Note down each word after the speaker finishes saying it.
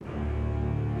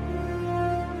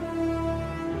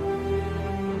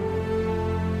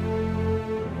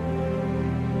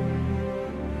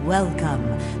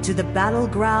Welcome to the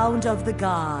battleground of the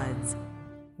gods.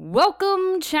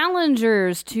 Welcome,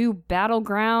 challengers, to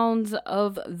Battlegrounds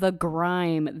of the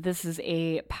Grime. This is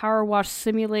a Power Wash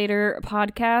Simulator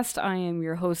podcast. I am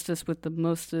your hostess with the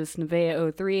mostest,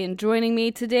 Nevaeh03, and joining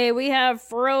me today we have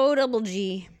Fro Double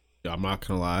G. I'm not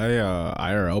gonna lie,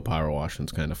 IRL power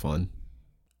washing's kind of fun.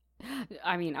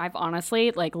 I mean, I've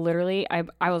honestly, literally,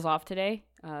 I was off today.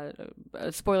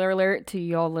 Spoiler alert to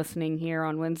y'all listening here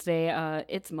on Wednesday.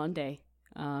 It's Monday.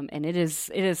 And it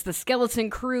is the skeleton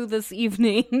crew this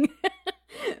evening.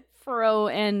 Fro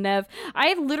and Nev.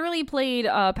 I literally played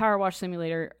Power Wash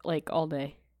Simulator all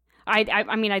day.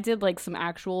 I mean I did some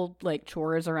actual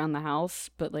chores around the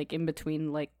house, but in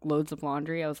between loads of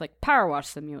laundry, I was like, Power Wash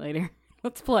Simulator.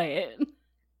 Let's play it.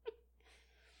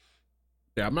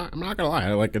 Yeah, I'm not gonna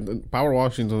lie. Power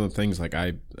washing's one of the things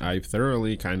I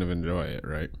thoroughly kind of enjoy it.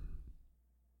 Right.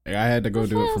 I had to go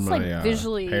do it for my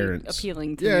visually parents.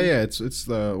 Appealing to me. Yeah, it's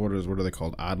the what are they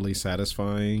called? Oddly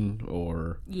satisfying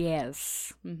or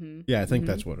yes. Mm-hmm. Yeah, I think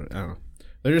that's what it. I don't know.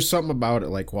 There's something about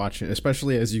it, watching,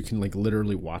 especially as you can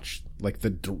literally watch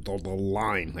the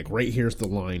line. Right here's the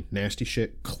line: nasty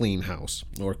shit, clean house,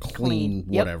 or clean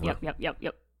whatever.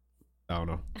 Yep. I don't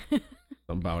know.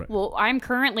 Something about it. Well, I'm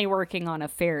currently working on a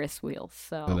Ferris wheel,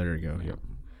 so. Oh, there you go. Yep.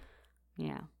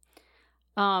 Yeah.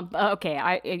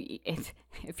 Okay,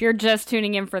 if you're just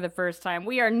tuning in for the first time,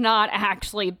 we are not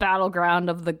actually Battleground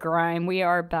of the Grime. We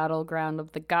are Battleground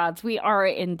of the Gods. We are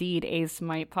indeed a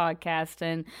Smite podcast,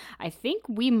 and I think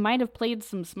we might have played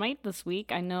some Smite this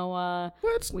week. I know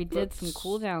we did some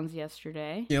cooldowns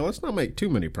yesterday. Yeah, let's not make too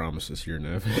many promises here,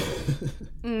 Nev.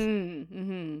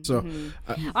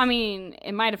 I mean,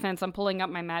 in my defense, I'm pulling up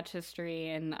my match history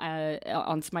and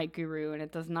on Smite Guru, and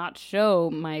it does not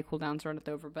show my cooldowns runneth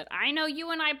over, but I know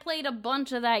you and I played a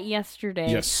bunch of that yesterday.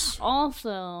 Yes.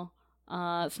 Also,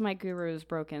 Smite Guru is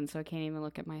broken, so I can't even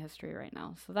look at my history right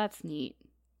now. So that's neat.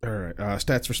 All right.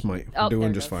 Stats for Smite. I'm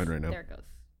doing just fine right now. There it goes.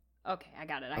 Okay, I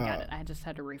got it. I just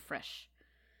had to refresh.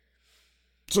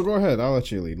 So go ahead. I'll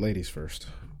let you lead. Ladies first.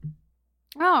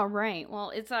 All right.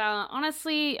 Well, it's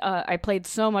honestly, I played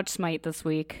so much Smite this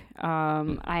week.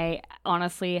 I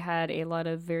honestly had a lot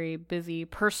of very busy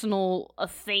personal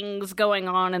things going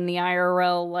on in the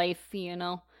IRL life,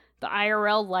 the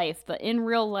IRL life, the in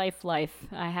real life.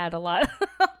 I had a lot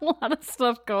of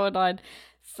stuff going on.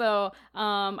 So,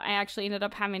 I actually ended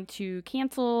up having to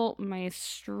cancel my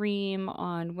stream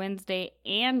on Wednesday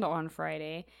and on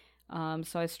Friday.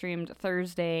 So I streamed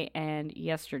Thursday and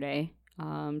yesterday.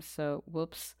 So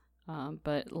whoops.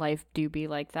 But life do be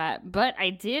like that. But I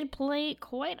did play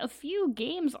quite a few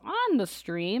games on the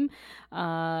stream.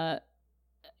 I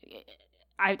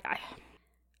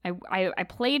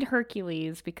played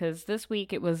Hercules because this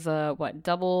week it was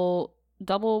double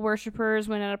worshippers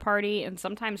when at a party, and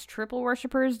sometimes triple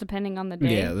worshippers depending on the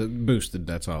day. Yeah, boosted.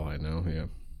 That's all I know. Yeah.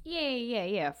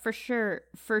 Yeah. For sure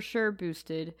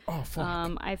boosted. Oh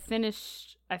fuck. I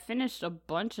finished a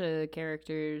bunch of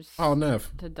characters. Oh,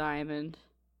 Nev. To diamond.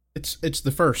 It's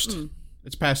the first.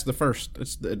 It's past the first.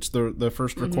 It's the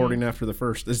first recording after the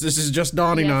first. This is just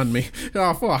dawning on me.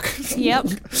 Oh fuck. Yep.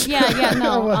 Yeah.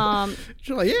 No.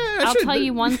 I'll tell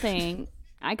you one thing.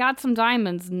 I got some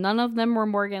diamonds. None of them were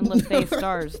Morgan Le Fay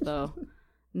stars, though.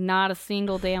 Not a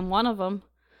single damn one of them.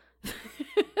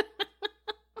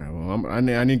 Well, I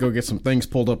need to go get some things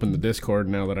pulled up in the Discord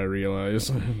now that I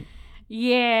realize.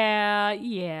 Yeah.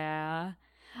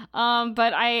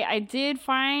 But I did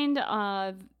find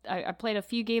I played a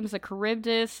few games of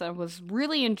Charybdis. I was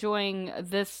really enjoying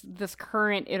this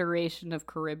current iteration of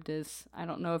Charybdis. I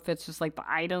don't know if it's just the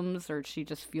items or she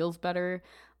just feels better,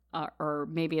 or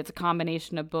maybe it's a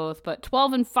combination of both. But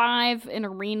 12-5 in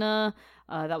Arena.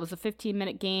 That was a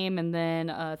 15-minute game, and then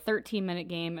a 13-minute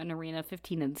game in Arena,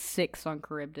 15-6 on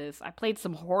Charybdis. I played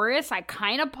some Horus. I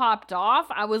kind of popped off.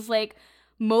 I was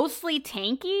mostly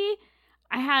tanky.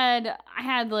 I had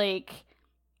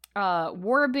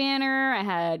War Banner, I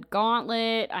had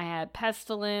Gauntlet, I had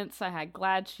Pestilence, I had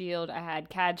Glad Shield, I had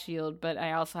Cad Shield, but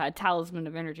I also had Talisman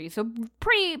of Energy. So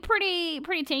pretty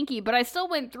tanky, but I still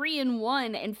went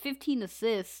 3-1 and 15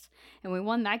 assists, and we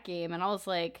won that game. And I was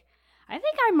like, I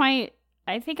think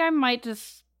I might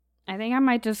just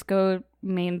go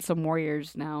main some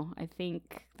warriors now. I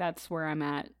think that's where I'm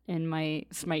at in my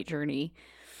Smite journey.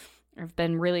 I've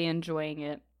been really enjoying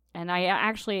it. And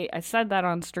I said that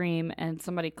on stream and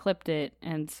somebody clipped it,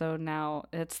 and so now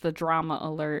it's the drama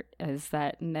alert, is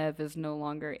that Nev is no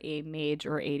longer a mage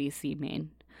or ADC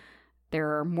main.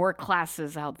 There are more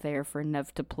classes out there for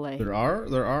Nev to play. There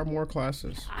are more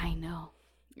classes. I know.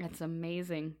 It's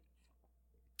amazing.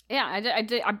 Yeah, I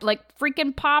did. I like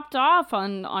freaking popped off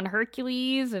on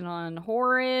Hercules and on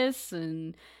Horus,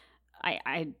 and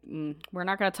we're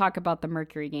not gonna talk about the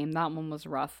Mercury game. That one was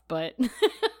rough, but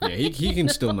Yeah, he can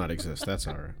still not exist. That's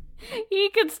all right. he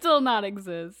could still not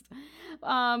exist.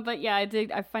 But yeah,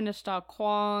 I finished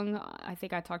Kwong. I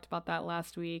think I talked about that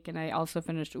last week, and I also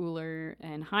finished Uller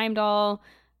and Heimdall,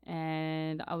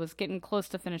 and I was getting close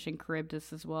to finishing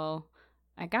Charybdis as well.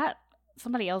 I got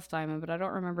somebody else diamond, but I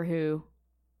don't remember who.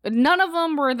 None of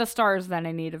them were the stars that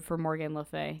I needed for Morgan Le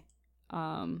Fay.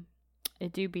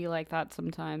 It do be like that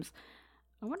sometimes.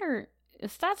 I wonder,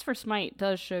 stats for Smite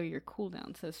does show your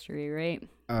cooldowns history, right?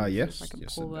 Yes, I can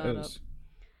yes, pull it that does. up.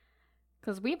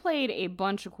 Because we played a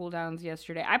bunch of cooldowns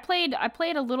yesterday. I played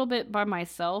a little bit by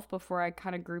myself before I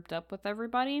kind of grouped up with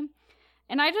everybody.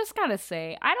 And I just gotta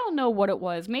say, I don't know what it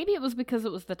was. Maybe it was because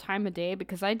it was the time of day,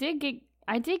 because I did get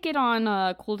on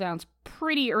cooldowns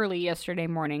pretty early yesterday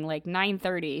morning, like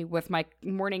 9:30, with my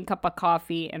morning cup of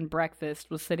coffee and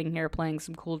breakfast, was sitting here playing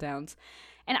some cooldowns.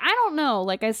 And I don't know,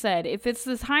 like I said, if it's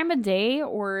the time of day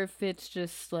or if it's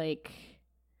just like,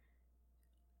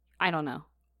 I don't know.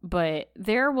 But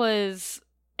there was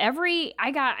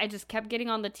I just kept getting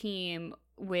on the team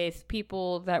with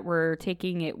people that were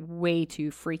taking it way too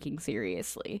freaking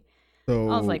seriously. So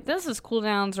I was like, this is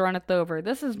cooldowns, runneth over.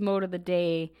 This is mode of the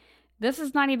day. This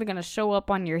is not even going to show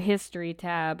up on your history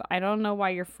tab. I don't know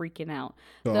why you're freaking out.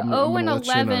 So The I'm 0 gonna and let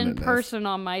you in on 11 it, Nev. person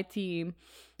on my team.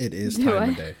 It is Do time I?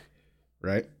 of day,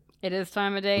 right? It is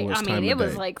time of day. It was I time mean, of it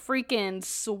was day. like freaking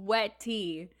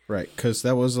sweaty. Right, because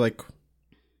that was like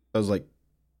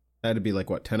that'd be like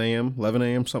what, 10 a.m., 11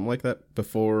 a.m., something like that.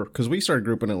 Before, because we started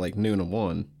grouping at like noon and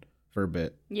 1 for a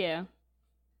bit. Yeah.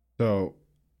 So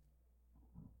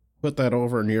put that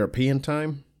over in European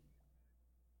time.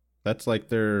 That's like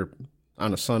they're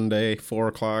on a Sunday, 4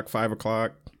 o'clock, 5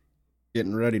 o'clock,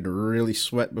 getting ready to really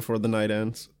sweat before the night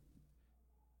ends.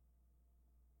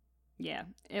 Yeah,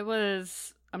 it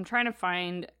was. I'm trying to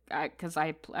find, because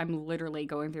I'm literally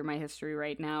going through my history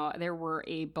right now. There were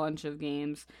a bunch of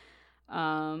games.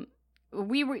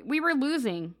 We were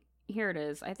losing. Here it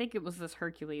is. I think it was this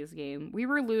Hercules game. We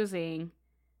were losing.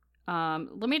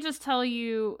 Let me just tell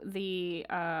you the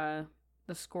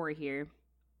score here.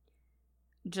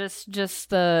 Just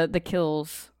the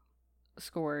kills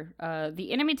score. The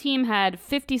enemy team had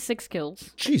 56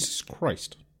 kills. Jesus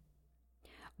Christ.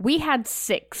 We had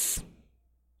 6.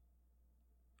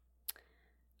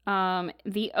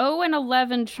 The 0 and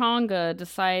 11 Chonga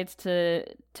decides to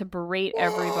berate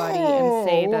everybody and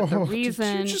say that the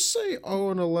reason... Did you just say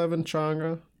 0 and 11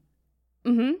 Chonga?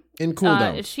 Mm-hmm. In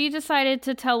cooldown. She decided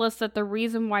to tell us that the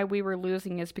reason why we were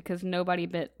losing is because nobody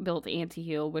built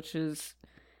anti-heal, which is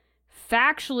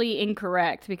factually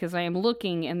incorrect, because I am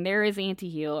looking and there is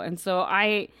anti-heal. And so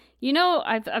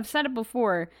I've said it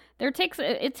before, it takes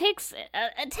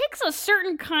a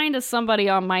certain kind of somebody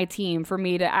on my team for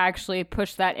me to actually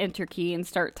push that enter key and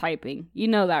start typing. You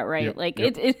know that, right? Yep, like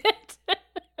yep. it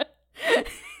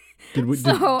Did we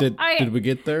did we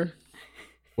get there?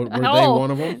 Were they Oh.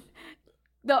 one of them?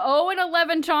 The 0 and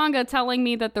 11 Chonga telling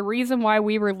me that the reason why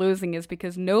we were losing is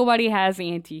because nobody has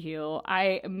anti-heal.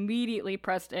 I immediately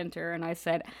pressed enter and I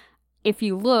said, if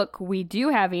you look, we do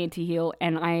have anti-heal,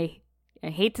 and I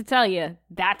hate to tell you,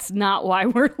 that's not why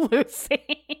we're losing.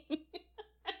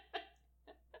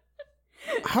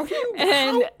 How do you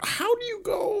And- how do you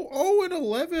go 0 and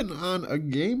 11 on a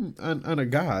game on a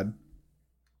god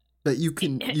that you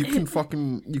can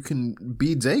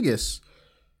beat Zagus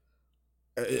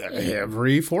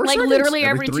every 4 like seconds? literally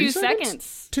every 3 2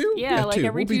 seconds. 2? Yeah, like 2.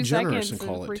 every We'll be 2 generous seconds and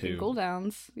call and it freaking 2.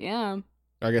 cooldowns. Yeah.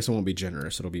 I guess it won't be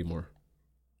generous. It'll be more.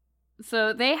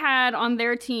 So they had on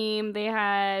their team, they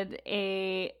had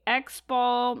a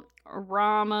X-Ball,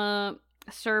 Rama,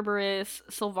 Cerberus,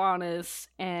 Sylvanas,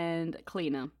 and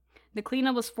Kleena. The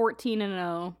Kleena was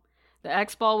 14-0. The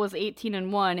X-Ball was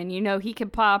 18-1, and you know he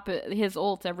can pop his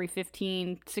ult every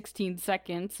 15, 16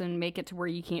 seconds and make it to where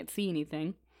you can't see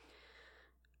anything.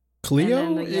 Cleo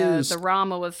And then is the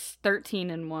Rama was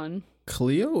 13-1.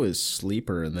 Cleo is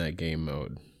sleeper in that game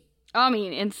mode. I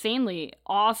mean, insanely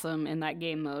awesome in that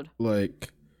game mode.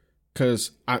 Like,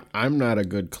 because I'm not a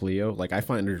good Cleo. Like, I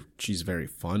find she's very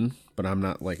fun, but I'm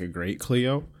not like a great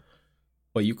Cleo.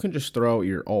 But you can just throw out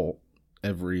your ult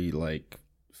every like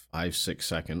 5-6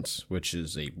 seconds, which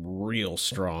is a real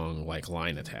strong like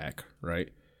line attack, right?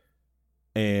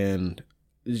 And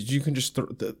you can just throw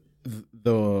the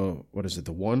what is it,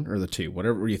 the 1 or the 2,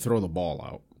 whatever you throw the ball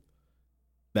out.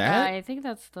 That I think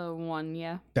that's the 1,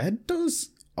 yeah. that does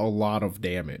a lot of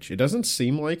damage. It doesn't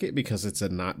seem like it because it's a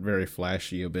not very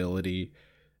flashy ability,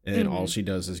 and all she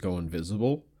does is go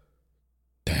invisible.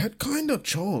 that kind of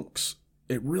chunks.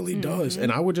 It really does.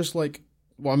 And I would just like,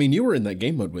 well, I mean, you were in that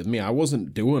game mode with me. I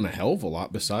wasn't doing a hell of a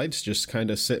lot besides just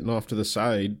kind of sitting off to the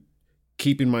side,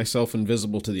 keeping myself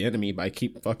invisible to the enemy by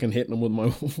keep fucking hitting them with my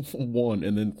one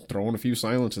and then throwing a few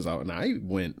silences out. And I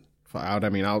went out. I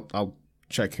mean, I'll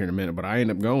check here in a minute, but I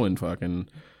ended up going fucking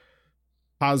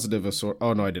positive assault.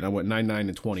 Oh, no, I didn't. I went 9, 9,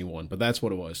 and 21, but that's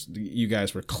what it was. You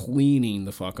guys were cleaning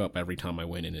the fuck up every time I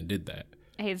went in and did that.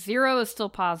 Hey, 0 is still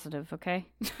positive, okay?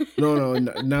 No,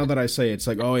 now that I say it, it's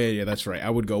like, oh, yeah, that's right. I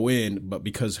would go in, but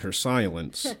because her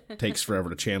silence takes forever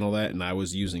to channel that, and I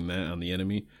was using that on the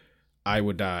enemy, I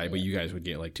would die, but you guys would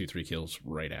get like 2-3 kills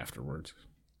right afterwards.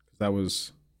 That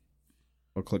was...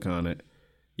 I'll click on it.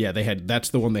 Yeah, that's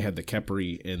the one they had the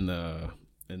Khepri and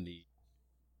the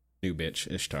new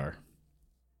bitch, Ishtar.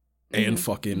 And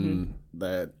fucking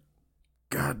that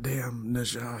goddamn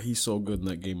Najah. He's so good in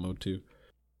that game mode, too.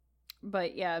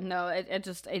 But yeah, no,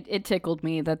 it tickled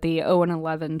me that the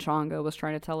 0-11 Chongo was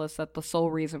trying to tell us that the sole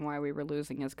reason why we were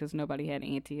losing is because nobody had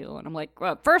anti-heal. And I'm like,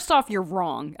 well, first off, you're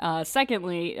wrong.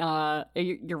 Secondly,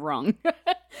 you're wrong.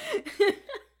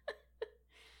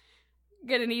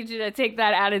 Gonna need you to take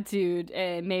that attitude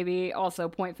and maybe also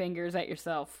point fingers at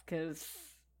yourself, because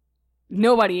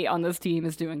nobody on this team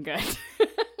is doing good.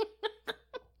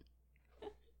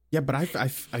 Yeah, but I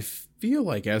feel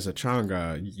like as a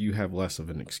Chang'e, you have less of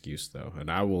an excuse, though, and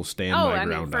I will stand my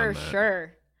ground on that. For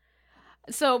sure.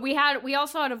 So we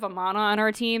also had a Vamana on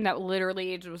our team that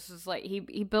literally was just like,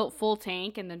 he built full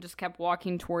tank and then just kept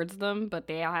walking towards them, but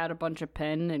they had a bunch of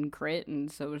pen and crit, and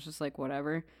so it was just like,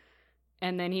 whatever.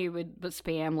 And then he would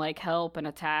spam, like, help and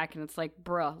attack, and it's like,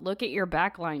 bruh, look at your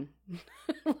backline.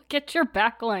 Look at your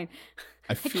backline.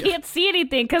 I can't see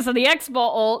anything because of the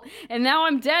X-Ball ult, and now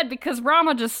I'm dead because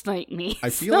Rama just sniped me. I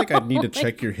feel like I'd need to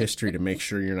check your history to make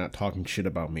sure you're not talking shit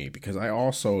about me, because I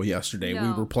also, yesterday,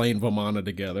 we were playing Vamana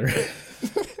together.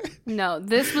 No,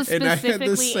 this was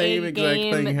specifically a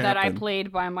game that I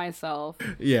played by myself.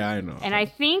 Yeah, I know. And I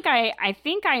think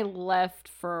I left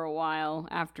for a while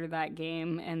after that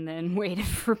game and then waited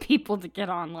for people to get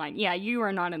online. Yeah, you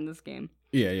are not in this game.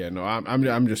 Yeah, no,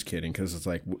 I'm just kidding, because it's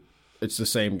like, it's the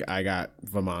same. I got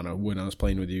Vamana when I was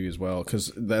playing with you as well,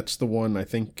 because that's the one I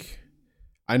think.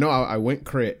 I know I went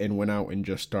crit and went out and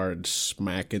just started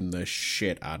smacking the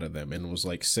shit out of them and was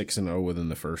like 6-0 within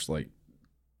the first like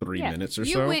 3 minutes or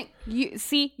so.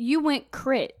 You went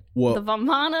crit. Well, the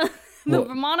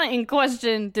Vamana in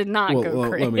question did not go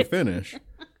crit. Let me finish.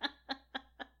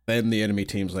 Then the enemy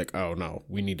team's like, oh no,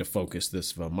 we need to focus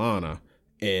this Vamana.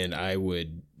 And I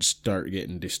would start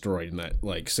getting destroyed, and that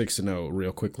like 6-0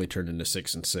 real quickly turned into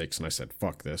 6-6. And I said,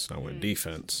 fuck this. And I went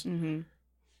defense. Mm-hmm.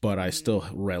 But I still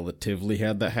relatively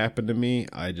had that happen to me.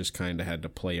 I just kind of had to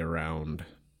play around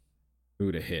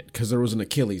who to hit, because there was an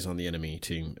Achilles on the enemy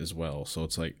team as well. So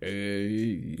it's like,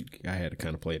 I had to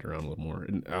kind of play it around a little more.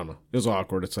 And I don't know. It was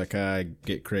awkward. It's like I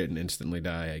get crit and instantly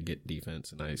die. I get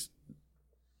defense, and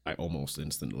I almost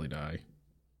instantly die.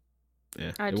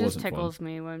 Yeah, it just tickles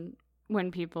me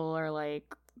when people are like,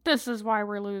 this is why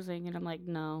we're losing, and I'm like,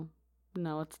 no,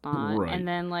 it's not. Right. And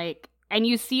then like, and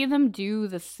you see them do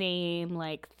the same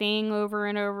like thing over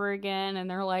and over again, and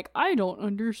they're like, I don't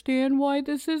understand why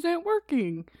this isn't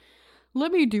working.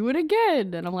 Let me do it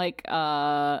again. And I'm like,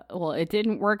 well, it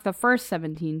didn't work the first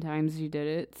 17 times you did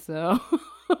it, so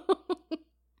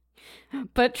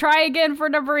but try again for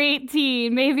number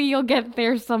 18. Maybe you'll get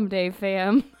there someday,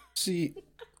 fam. See,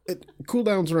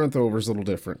 cooldowns around Throver is a little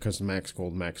different because max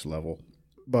gold, max level.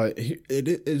 But it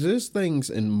is things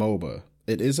in MOBA.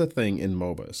 It is a thing in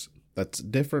MOBAs that's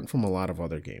different from a lot of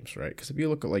other games, right? Because if you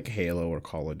look at like Halo or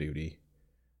Call of Duty,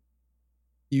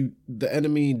 the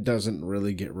enemy doesn't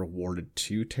really get rewarded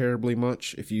too terribly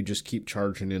much if you just keep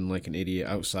charging in like an idiot,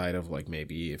 outside of like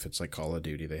maybe if it's like Call of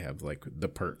Duty, they have like the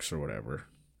perks or whatever.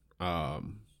 Or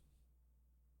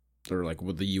like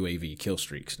with the UAV kill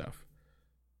streak stuff.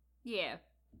 Yeah.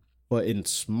 But in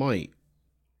Smite,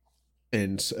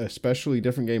 and especially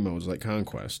different game modes like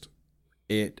Conquest,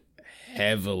 it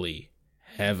heavily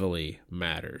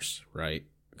matters, right?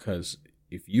 Because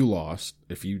if you lost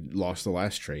the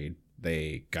last trade,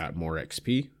 they got more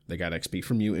XP. They got XP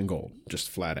from you in gold, just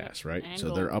flat ass, right? And so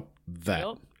gold. They're up that.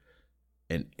 Yep.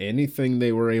 And anything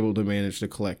they were able to manage to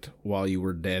collect while you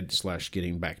were dead /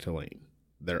 getting back to lane,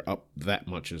 they're up that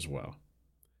much as well.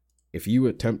 If you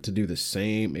attempt to do the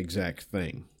same exact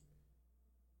thing,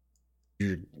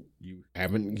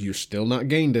 you're still not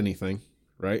gained anything,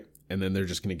 right? And then they're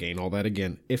just going to gain all that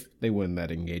again if they win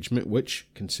that engagement, which,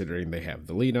 considering they have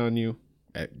the lead on you,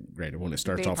 granted, when it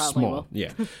starts off small,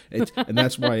 yeah, and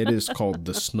that's why it is called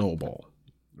the snowball.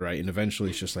 right? And eventually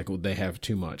it's just like, well, they have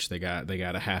too much. They got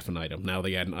a half an item. Now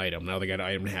they got an item. Now they got an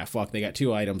item and a half. Fuck, they got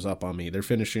 2 items up on me. They're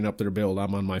finishing up their build.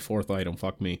 I'm on my 4th item.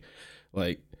 Fuck me.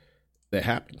 Like, that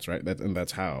happens, right?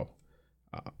 That's how.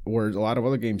 Whereas a lot of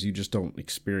other games, you just don't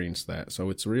experience that. So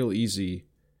it's real easy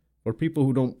for people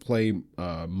who don't play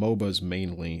MOBAs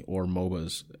mainly or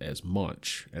MOBAs as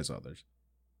much as others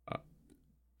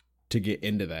to get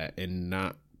into that and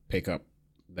not pick up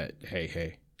that,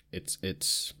 hey,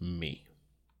 it's me.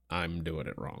 I'm doing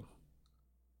it wrong.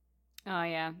 Oh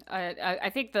yeah, I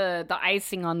think the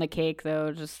icing on the cake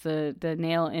though, just the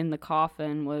nail in the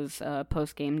coffin was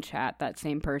post game chat. That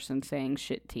same person saying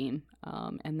 "shit team,"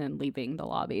 and then leaving the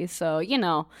lobby. So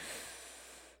yeah,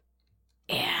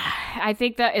 I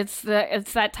think that it's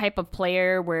that type of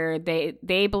player where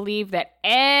they believe that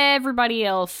everybody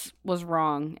else was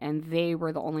wrong and they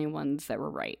were the only ones that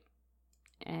were right,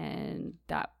 and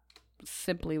that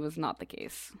simply was not the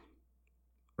case.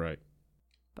 Right.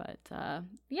 But,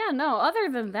 no, other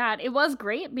than that, it was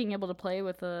great being able to play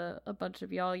with a bunch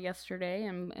of y'all yesterday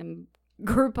and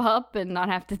group up and not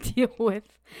have to deal with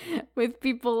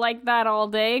people like that all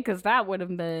day, because that would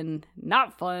have been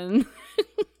not fun.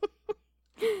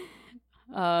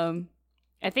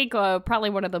 I think probably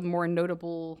one of the more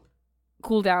notable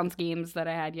cooldowns games that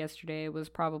I had yesterday was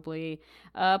probably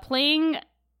playing,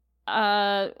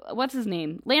 what's his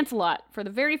name? Lancelot for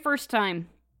the very first time.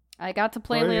 I got to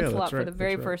play Lancelot for the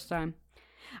very first time.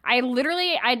 I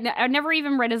never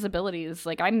even read his abilities.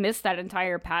 Like, I missed that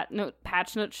entire patch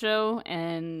note show,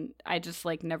 and I just,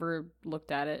 like, never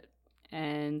looked at it.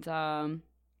 And,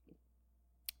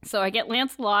 so I get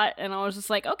Lancelot, and I was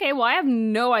just like, okay, well, I have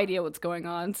no idea what's going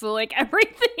on. So, like,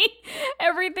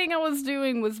 everything I was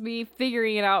doing was me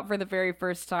figuring it out for the very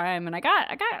first time. And I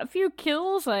got a few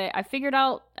kills. I figured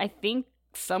out, I think,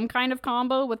 some kind of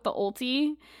combo with the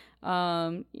ulti.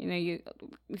 You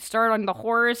start on the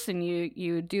horse and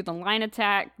you do the line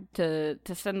attack to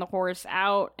send the horse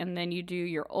out, and then you do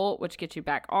your ult, which gets you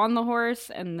back on the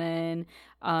horse, and then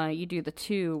you do the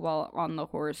 2 while on the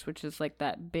horse, which is like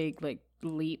that big like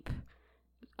leap,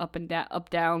 up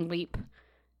down leap,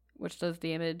 which does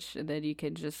damage, and then you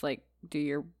can just like do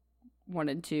your 1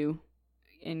 and 2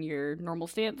 in your normal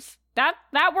stance. That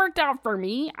worked out for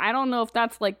me. I don't know if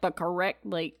that's like the correct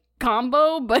like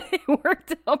combo, but it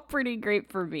worked out pretty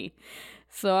great for me,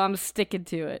 so I'm sticking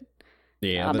to it.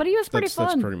 Yeah, but he was pretty fun.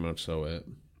 That's pretty much so it.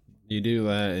 You do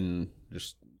that and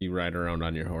just you ride around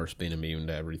on your horse being immune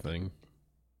to everything.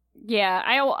 Yeah,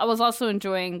 I was also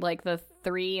enjoying like the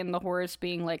 3 and the horse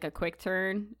being like a quick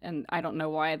turn, and I don't know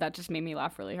why, that just made me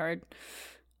laugh really hard.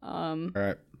 All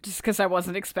right. Just because I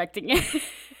wasn't expecting it.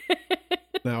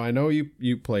 Now I know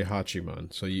you play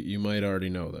Hachiman, so you might already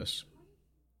know this.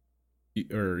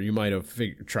 Or you might have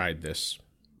tried this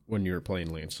when you were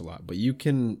playing Lancelot, but you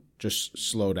can just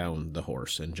slow down the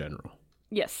horse in general.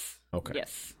 Yes. Okay.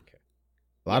 Yes. Okay.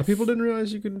 A lot of people didn't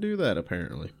realize you could do that,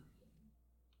 apparently.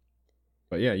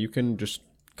 But yeah, you can just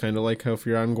kind of like how if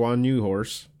you're on Guan Yu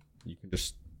horse, you can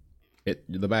just hit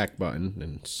the back button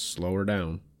and slow her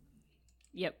down.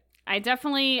 Yep. I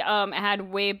definitely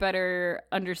had way better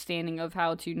understanding of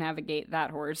how to navigate that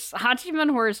horse.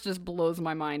 Hachiman horse just blows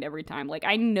my mind every time. Like,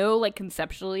 I know, like,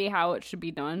 conceptually how it should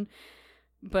be done,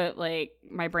 but, like,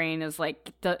 my brain is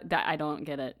like, that I don't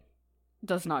get it.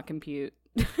 Does not compute.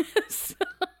 So,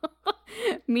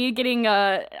 me getting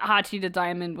Hachi to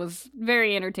Diamond was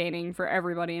very entertaining for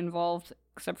everybody involved,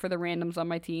 except for the randoms on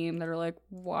my team that are like,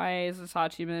 why is this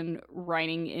Hachiman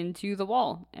riding into the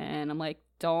wall? And I'm like,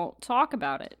 don't talk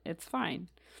about it. It's fine.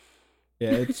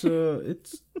 Yeah, it's a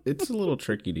little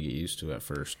tricky to get used to at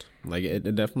first. Like,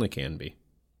 it definitely can be.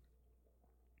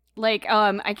 Like,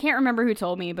 I can't remember who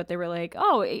told me, but they were like,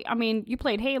 "Oh, I mean, you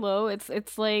played Halo. It's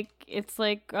like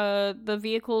the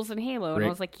vehicles in Halo." And I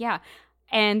was like, "Yeah."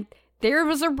 And there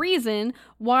was a reason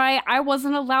why I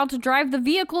wasn't allowed to drive the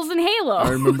vehicles in Halo. I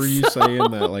remember you saying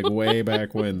that, like, way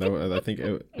back when. Though I think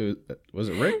it was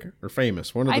it Rick or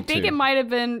Famous? One of the two. I think it might have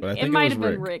been. It might have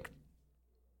been Rick.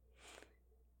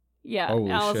 Yeah, Holy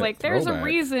and I was shit, like, "There's throwback. a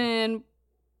reason."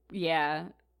 Yeah,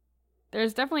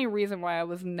 there's definitely a reason why I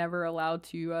was never allowed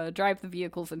to drive the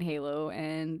vehicles in Halo,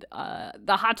 and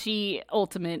the Hachi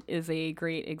Ultimate is a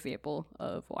great example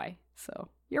of why. So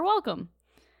you're welcome.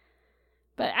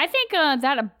 But I think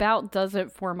that about does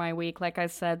it for my week. Like I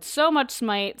said, so much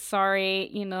Smite. Sorry,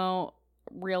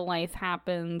 real life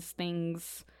happens.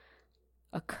 Things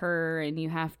occur and you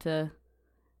have to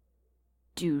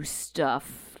do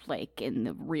stuff like in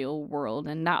the real world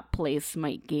and not play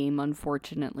Smite game,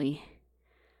 unfortunately.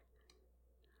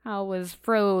 How was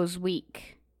Fro's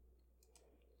week?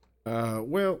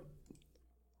 Well,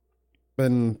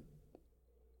 been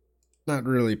Not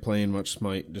really playing much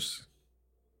Smite, just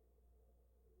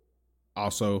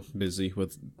also busy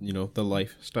with, the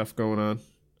life stuff going on.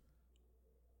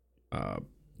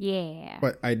 Yeah.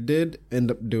 But I did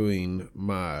end up doing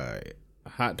my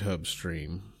hot tub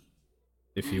stream,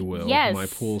 if you will. Yes. My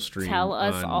pool stream. Tell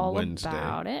us on all Wednesday.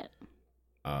 about it.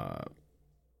 I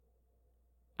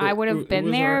would have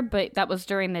been there, alright. but that was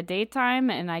during the daytime,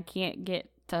 and I can't get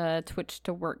Twitch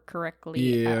to work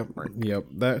correctly Yeah, at work. yep.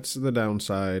 That's the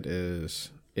downside.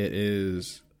 Is it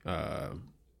is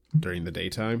during the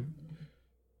daytime,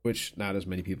 which not as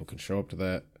many people can show up to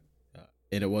that,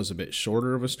 and it was a bit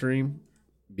shorter of a stream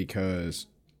because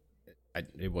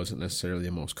it wasn't necessarily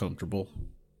the most comfortable,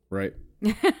 right?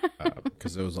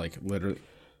 Because it was like literally,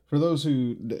 for those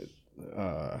who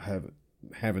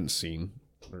haven't seen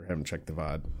or haven't checked the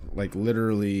VOD, like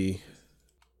literally,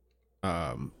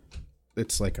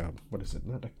 it's like what is it?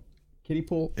 Not a kiddie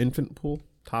pool, infant pool,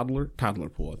 toddler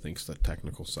pool. I think is the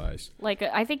technical size.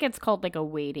 I think it's called like a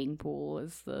wading pool.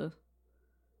 Is the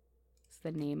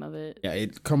name of it? Yeah,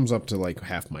 it comes up to like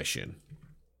half my shin.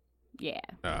 Yeah.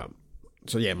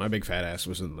 So yeah, my big fat ass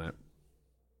was in that,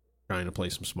 trying to play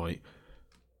some Smite.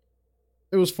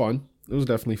 It was fun. It was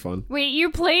definitely fun. Wait,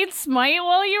 you played Smite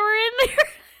while you were in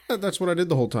there? That's what I did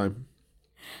the whole time.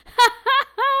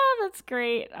 That's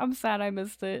great. I'm sad I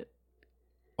missed it.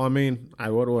 I mean,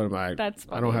 what am I? That's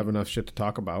I don't funny. have enough shit to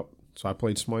talk about, so I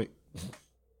played Smite.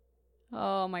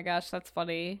 Oh my gosh, that's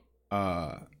funny.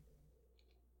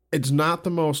 It's not the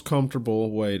most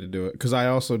comfortable way to do it because I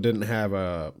also didn't have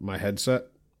my headset,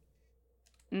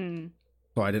 so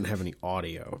I didn't have any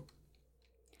audio.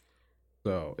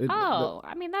 So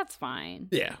I mean that's fine.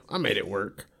 yeah, I made it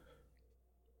work.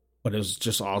 But it was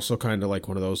just also kind of like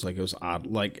one of those, like, it was odd.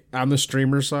 Like, on the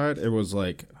streamer side, it was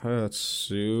like, it's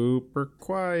super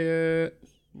quiet.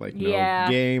 Like, no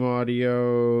game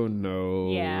audio,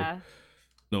 no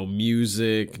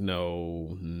music,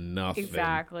 no nothing.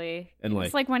 Exactly. And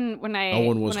it's like when I no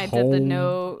one was when I home. did the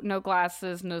no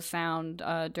glasses, no sound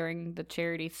during the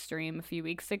charity stream a few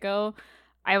weeks ago.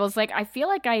 I was like, I feel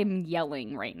like I am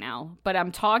yelling right now, but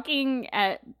I'm talking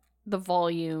at the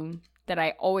volume that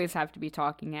I always have to be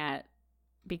talking at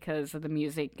because of the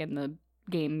music and the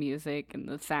game music and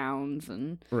the sounds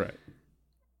and Right.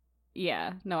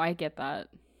 Yeah, no, I get that.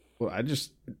 Well,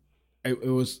 it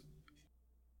was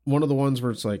one of the ones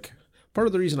where it's like, part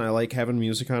of the reason I like having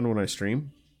music on when I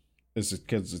stream is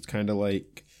because it's kind of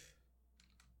like,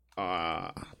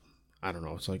 I don't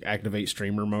know, it's like activate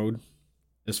streamer mode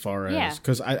as far as,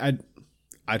 because I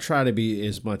try to be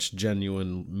as much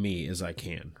genuine me as I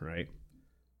can, right?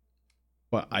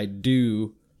 But I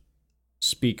do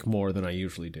speak more than I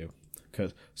usually do.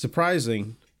 Because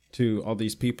surprising to all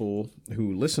these people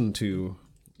who listen to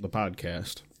the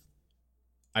podcast,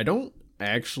 I don't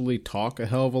actually talk a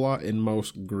hell of a lot in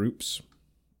most groups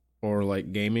or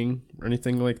like gaming or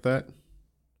anything like that.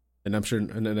 And I'm sure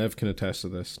and Ev can attest to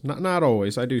this. Not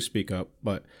always. I do speak up,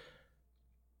 but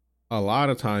a lot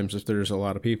of times if there's a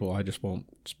lot of people, I just won't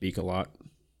speak a lot.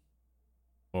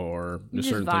 Or just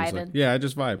certain things like, I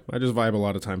just vibe. I just vibe a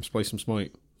lot of times. Play some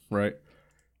Smite, right?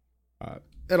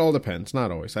 It all depends.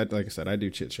 Not always. Like I said, I do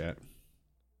chit chat.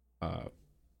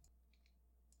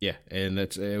 Yeah, and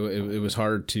it was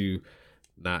hard to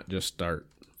not just start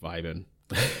vibing.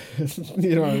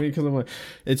 You know what I mean? Because I'm like,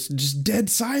 it's just dead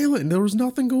silent. There was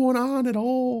nothing going on at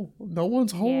all. No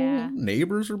one's home. Yeah.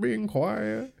 Neighbors are being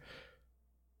quiet.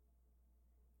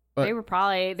 But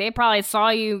They probably saw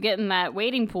you getting that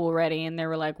wading pool ready and they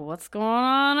were like, what's going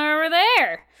on over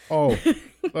there? oh,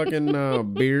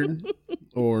 fucking Beard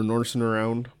or Norsing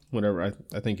around, whatever.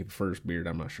 I think he prefers Beard.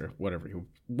 I'm not sure.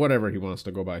 Whatever he wants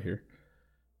to go by here.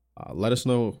 Let us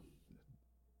know.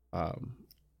 But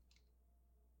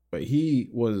he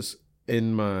was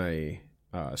in my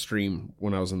stream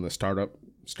when I was in the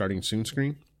starting soon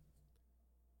screen,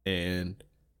 and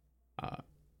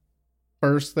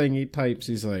first thing he types,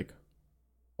 he's like,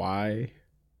 "Why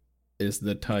is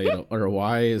the title or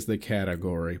why is the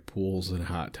category pools and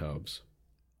hot tubs?"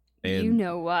 And you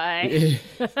know why.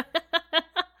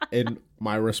 and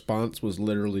my response was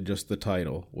literally just the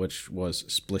title, which was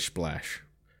Splish Splash.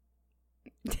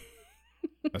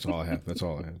 That's all I have.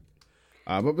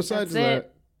 But besides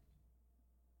that,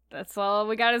 that's all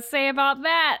we got to say about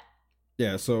that.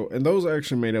 yeah. So, and those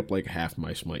actually made up like half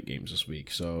my Smite games this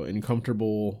week. So,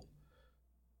 Incomfortable,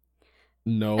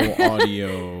 no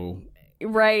audio.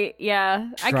 Right,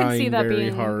 yeah. I can see that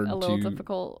being hard a little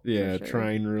difficult. Yeah, for sure.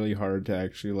 trying really hard to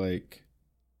actually like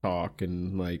talk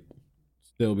and like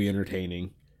still be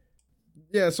entertaining.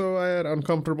 Yeah, so I had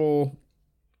uncomfortable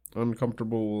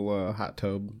hot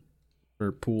tub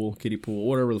or pool, kiddie pool,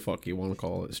 whatever the fuck you want to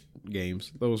call it,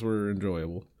 games. Those were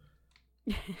enjoyable.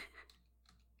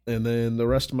 And then the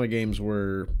rest of my games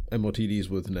were MOTDs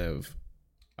with Nev.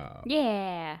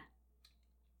 Yeah.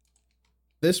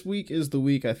 This week is the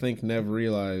week I think Nev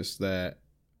realized that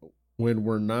when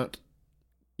we're not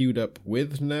queued up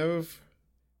with Nev,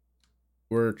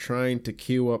 we're trying to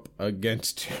queue up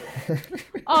against her.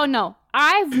 Oh, no.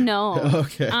 I've known.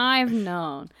 Okay. I've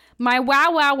known. My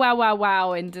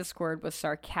wow in Discord was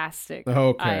sarcastic.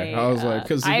 Okay. I was like,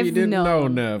 because if you didn't know,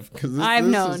 Nev. I've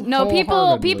known. No,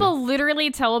 people literally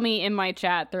tell me in my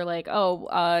chat, they're like,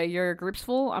 oh, your group's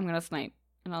full? I'm going to snipe.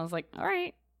 And I was like, all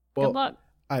right. Good luck.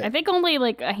 I think only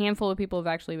like a handful of people have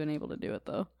actually been able to do it,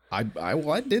 though. I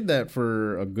did that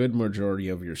for a good majority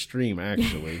of your stream,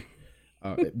 actually.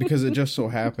 Because it just so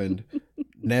happened,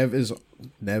 Nev is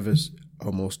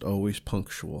almost always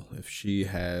punctual. If she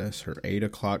has her 8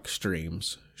 o'clock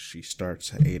streams, she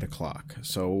starts at 8 o'clock.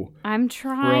 So I'm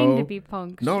trying to be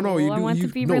punctual. No, I want to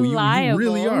be reliable. You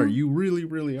really are. You really,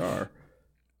 really are.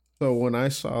 So when I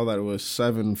saw that it was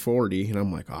 7:40, and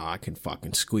I'm like, I can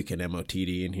fucking squeak an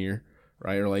MOTD in here.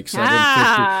 Right, or like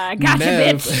 7:50. Gotcha,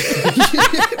 Nev.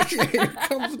 bitch. Here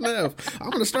comes Nev.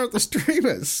 I'm gonna start the stream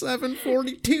at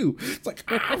 7:42. It's like,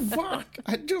 fuck!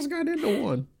 I just got into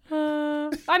one.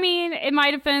 I mean, in my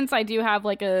defense, I do have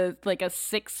like a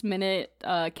 6-minute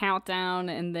countdown,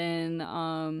 and then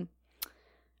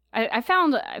I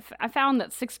found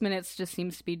that 6 minutes just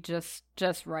seems to be just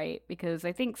right, because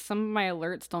I think some of my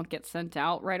alerts don't get sent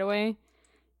out right away.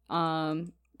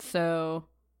 So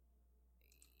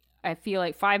I feel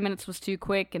like 5 minutes was too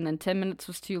quick, and then 10 minutes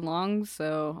was too long.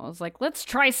 So I was like, let's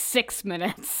try 6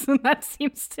 minutes. And that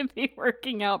seems to be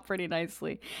working out pretty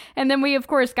nicely. And then we, of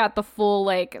course, got the full,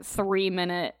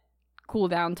 3-minute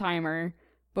cooldown timer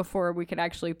before we could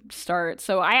actually start.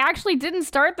 So I actually didn't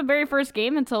start the very first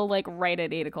game until, right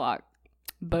at 8 o'clock.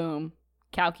 Boom.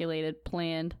 Calculated,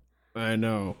 planned. I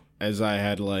know. As I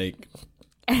had,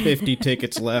 50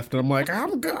 tickets left, and I'm like,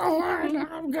 I'm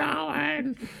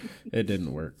going. It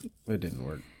didn't work.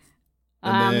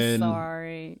 I'm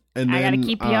sorry. And I gotta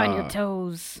keep you on your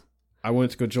toes. I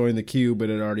went to go join the queue, but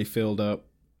it already filled up.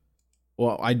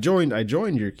 Well, I joined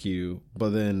your queue,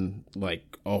 but then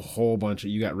a whole bunch of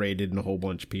you got raided, and a whole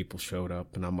bunch of people showed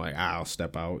up, and I'm like, I'll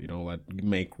step out,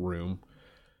 make room.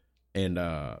 And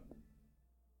then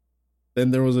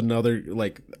there was another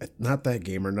not that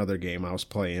game, or another game I was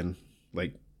playing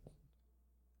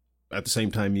at the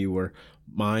same time you were.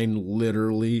 Mine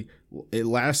literally, it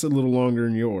lasted a little longer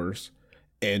than yours,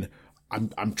 and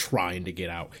I'm trying to get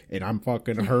out, and I'm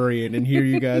fucking hurrying, and here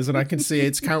you guys, and I can see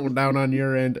it's counting down on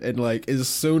your end, and as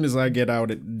soon as I get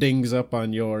out, it dings up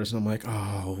on yours, and I'm like,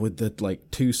 oh, with the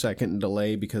 2-second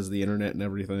delay because of the internet and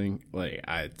everything,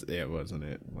 it wasn't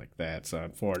it. That's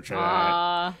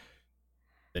unfortunate.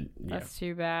 And, yeah, that's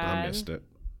too bad. I missed it.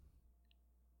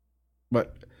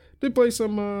 But did play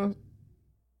some of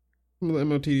the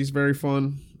MOTDs, very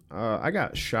fun. I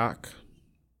got Shock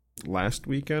last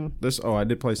weekend. I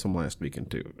did play some last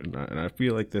weekend too, and I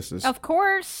feel like this is, of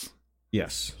course,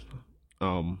 yes.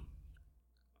 And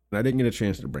I didn't get a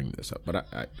chance to bring this up, but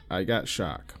I got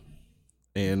Shock,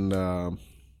 and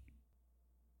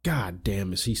god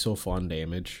damn, is he so fun,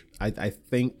 Damage. I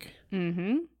think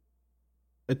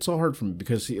it's so hard for me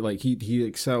because he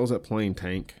excels at playing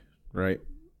tank, right?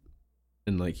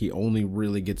 And he only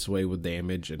really gets away with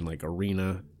Damage in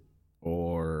arena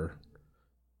or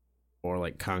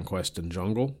conquest and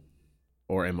jungle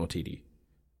or MOTD.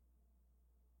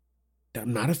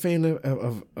 I'm not a fan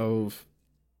of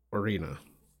arena,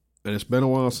 and it's been a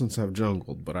while since I've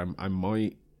jungled, but I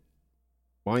might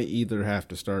either have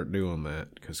to start doing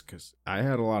that because I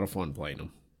had a lot of fun playing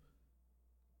him.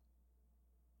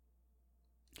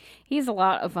 He's a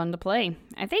lot of fun to play.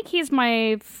 I think he's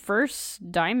my first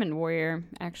Diamond Warrior,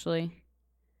 actually.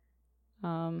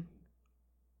 And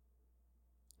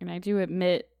I do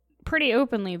admit pretty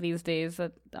openly these days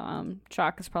that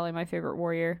Chalk is probably my favorite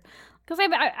warrior. Because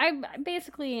I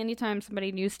basically, anytime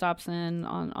somebody new stops in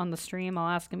on the stream, I'll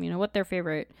ask them, what their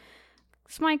favorite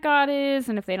Smite God is,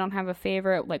 and if they don't have a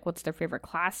favorite, what's their favorite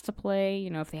class to play.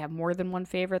 If they have more than one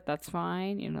favorite, that's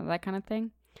fine. That kind of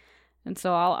thing. And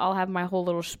so I'll have my whole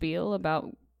little spiel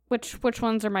about which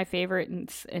ones are my favorite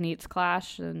in each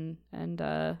clash, and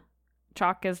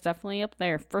Chalk is definitely up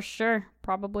there for sure.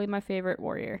 Probably my favorite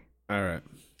warrior. All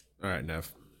right,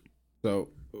 Nev. So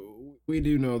we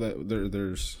do know that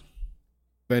there's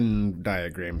Venn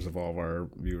diagrams of all of our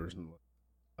viewers and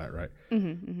that, right?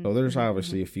 So there's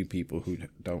obviously a few people who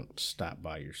don't stop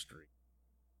by your stream,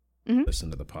 listen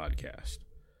to the podcast.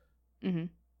 Why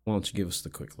don't you give us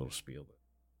the quick little spiel?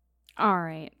 All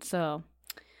right, so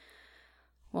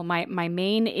Well, my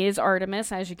main is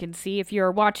Artemis, as you can see if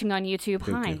you're watching on YouTube.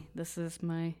 Thank Hi, you. this is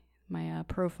my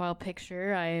profile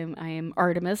picture. I am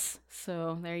Artemis,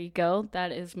 so there you go.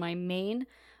 That is my main.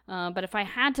 But if I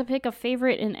had to pick a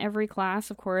favorite in every class,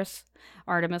 of course,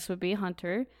 Artemis would be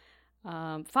Hunter,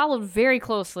 followed very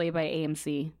closely by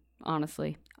AMC,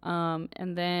 honestly.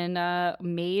 And then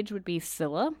Mage would be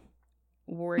Scylla,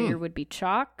 Warrior would be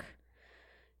Chalk,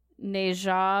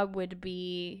 Neja would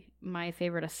be my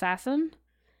favorite assassin,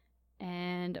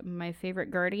 and my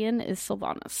favorite guardian is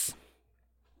Sylvanas.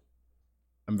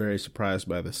 I'm very surprised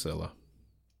by the Scylla.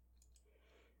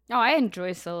 Oh, I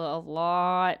enjoy Scylla a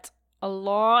lot. A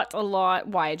lot.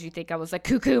 Why did you think I was a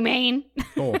cuckoo main?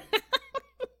 Oh,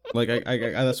 like I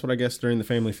that's what I guess during the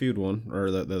Family Feud one, or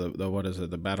the what is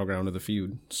it? The Battleground of the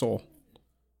Feud, Soul.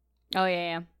 Oh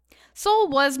yeah. Soul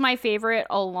was my favorite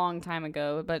a long time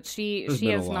ago, but she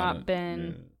has not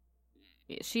been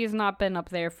up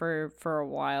there for a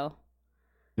while.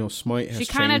 You know, Smite has She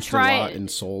kinda changed a lot,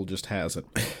 and Soul just hasn't.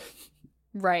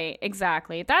 Right,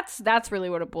 exactly. That's really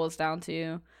what it boils down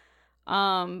to.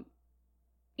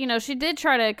 You know, she did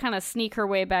try to kind of sneak her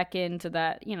way back into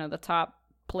that, you know, the top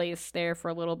place there for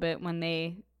a little bit when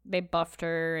they buffed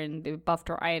her and they buffed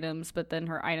her items, but then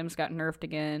her items got nerfed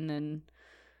again, and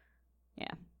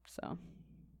yeah, so.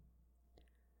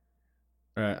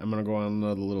 All right, I'm gonna go on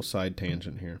a little side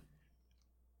tangent here.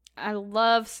 I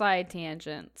love side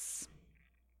tangents.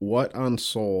 What on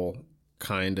Soul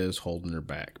kinda is holding her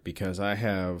back? Because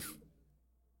I'm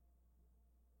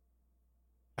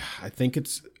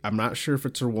not sure if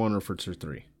it's her 1 or if it's her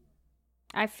 3.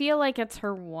 I feel like it's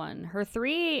her 1. Her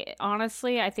 3,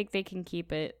 honestly, I think they can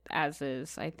keep it as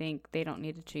is. I think they don't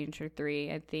need to change her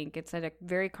 3. I think it's at a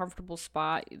very comfortable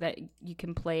spot that you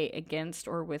can play against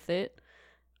or with it.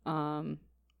 And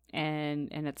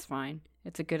it's fine.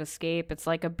 It's a good escape. It's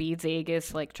like a Beads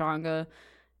Aegis, like Chang'e,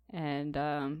 and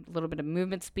a little bit of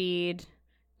movement speed,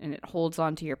 and it holds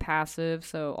on to your passive.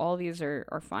 So all these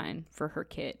are fine for her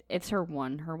kit. It's her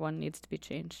 1. Her 1 needs to be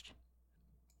changed.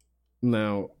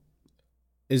 Now,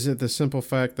 is it the simple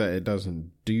fact that it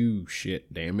doesn't do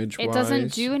shit damage-wise? It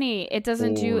doesn't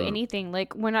do anything.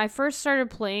 Like, when I first started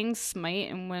playing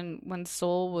Smite, and when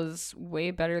Soul was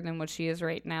way better than what she is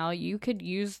right now, you could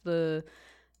use the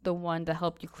 1 to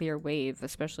help you clear wave,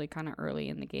 especially kind of early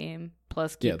in the game.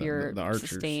 Plus, keep the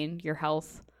sustain, your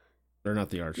health. They're not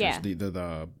the archers. Yeah.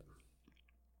 The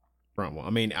front one. I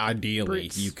mean, ideally,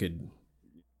 Brutes. you could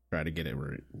try to get it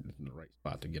in the right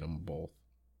spot to get them both.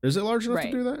 Is it large enough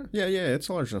to do that? Yeah, it's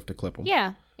large enough to clip them.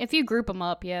 Yeah, if you group them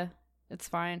up, yeah, it's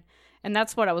fine. And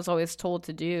that's what I was always told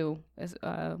to do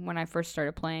when I first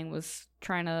started playing, was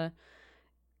trying to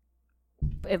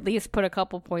at least put a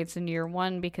couple points into your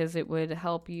 1, because it would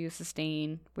help you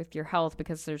sustain with your health,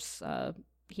 because there's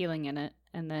healing in it,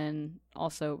 and then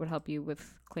also it would help you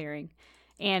with clearing,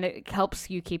 and it helps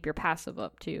you keep your passive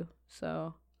up too.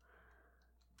 So,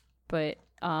 but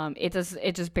it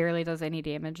just barely does any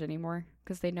damage anymore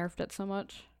because they nerfed it so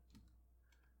much.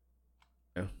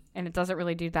 Yeah, and it doesn't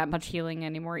really do that much healing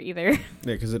anymore either. Yeah,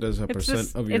 because it does a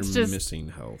percent of your missing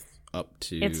health up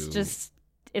to. It's just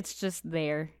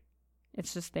there.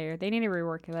 It's just there. They need to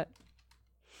rework that.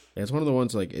 Yeah, it's one of the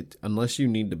ones, like, unless you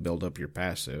need to build up your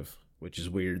passive, which is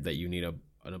weird that you need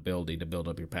an ability to build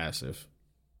up your passive,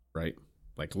 right?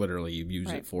 Like, literally, you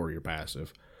use it for your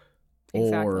passive.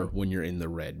 Exactly. Or when you're in the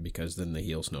red, because then the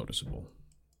heal's noticeable.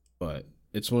 But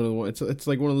it's one of the it's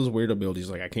like one of those weird abilities,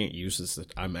 like, I can't use this.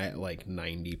 I'm at, like,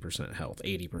 90% health,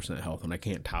 80% health, and I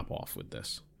can't top off with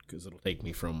this, because it'll take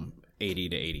me from 80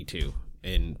 to 82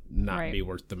 and not be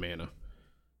worth the mana.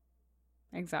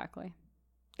 Exactly.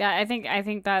 Yeah, I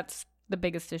think that's the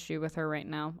biggest issue with her right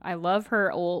now. I love her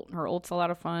ult. Her ult's a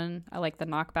lot of fun. I like the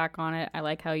knockback on it. I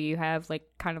like how you have, like,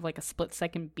 kind of like a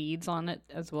split-second beads on it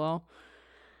as well.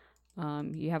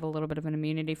 You have a little bit of an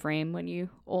immunity frame when you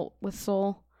ult with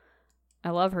Soul.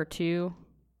 I love her too.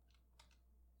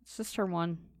 It's just her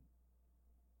 1.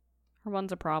 Her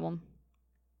 1's a problem.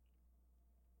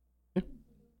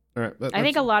 All right, I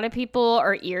think a lot of people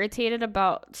are irritated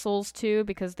about Souls 2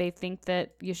 because they think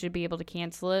that you should be able to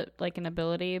cancel it like an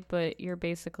ability, but you're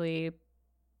basically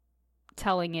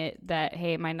telling it that,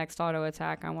 hey, my next auto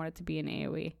attack, I want it to be an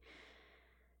AoE.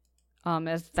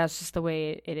 That's just the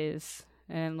way it is.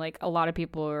 And, like, a lot of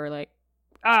people are like,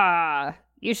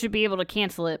 you should be able to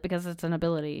cancel it because it's an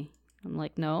ability. I'm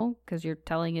like, no, because you're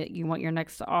telling it you want your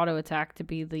next auto attack to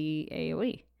be the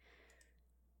AoE.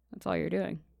 That's all you're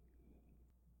doing.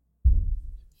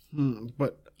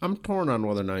 But I'm torn on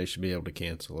whether or not you should be able to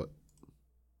cancel it.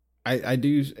 I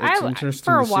do. It's interesting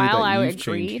for a to see while, that I you've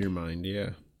agreed. changed your mind. Yeah.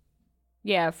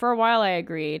 Yeah, for a while I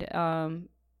agreed.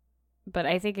 but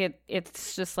I think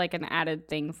it's just like an added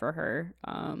thing for her.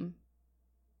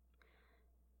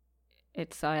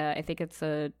 It's I think it's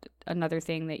another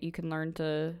thing that you can learn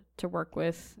to work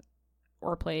with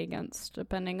or play against,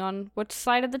 depending on which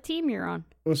side of the team you're on.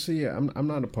 Well, see, yeah, I'm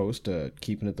not opposed to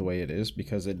keeping it the way it is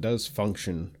because it does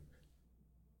function,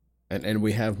 and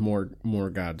we have more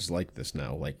gods like this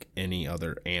now, like any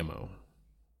other ammo,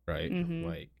 right? Mm-hmm.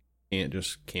 Like, you can't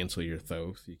just cancel your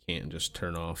Thoth, you can't just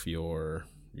turn off your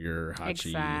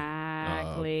Hachi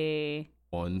Exactly.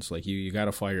 ones. Like you got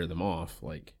to fire them off.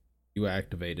 Like you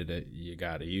activated it, you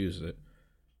got to use it.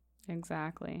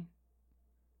 Exactly.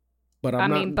 But I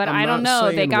don't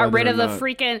know. They got rid of the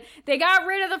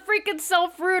freaking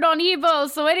self root on Evo,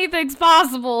 so anything's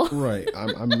possible. Right.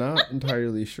 I'm not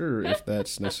entirely sure if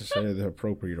that's necessarily the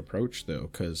appropriate approach though,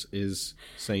 because is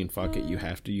saying fuck it, you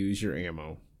have to use your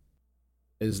ammo.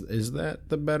 Is that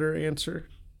the better answer?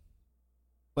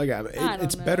 Like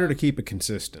it's better to keep it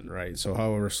consistent, right? So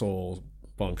however Soul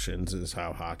functions is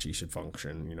how Hachi should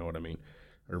function. You know what I mean,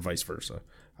 or vice versa.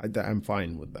 I'm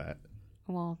fine with that.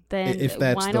 Well, then if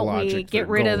that's why the don't logic we get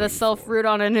rid of the self root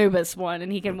on Anubis one,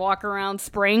 and he can walk around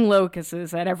spraying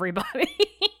locusts at everybody?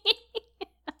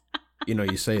 You know,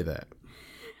 you say that.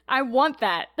 I want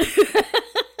that.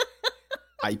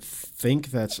 I think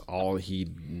that's all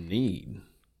he'd need.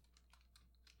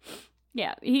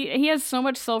 Yeah, he has so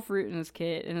much self-root in his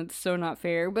kit, and it's so not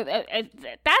fair. But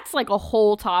that's like a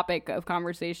whole topic of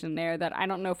conversation there that I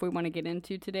don't know if we want to get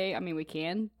into today. I mean, we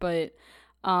can, but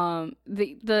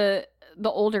the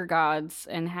older gods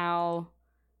and how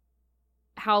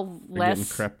less getting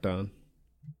crept on.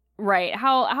 Right,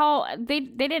 how they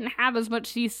didn't have as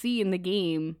much CC in the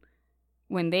game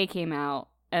when they came out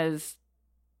as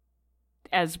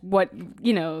what,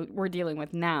 you know, we're dealing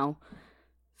with now.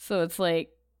 So it's like,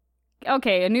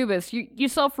 okay, Anubis, you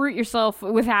self-root yourself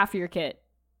with half your kit.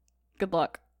 Good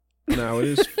luck. Now, it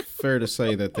is fair to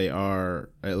say that they are,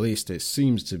 at least it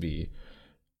seems to be,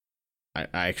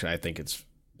 I think it's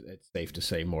safe to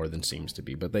say more than seems to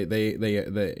be, but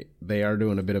they are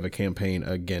doing a bit of a campaign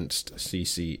against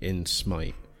CC in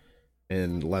Smite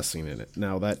and lessening it.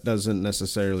 Now, that doesn't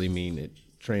necessarily mean it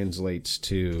translates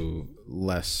to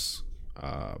less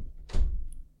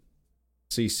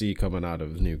CC coming out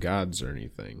of new gods or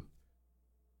anything.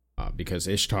 Because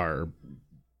Ishtar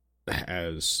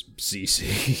has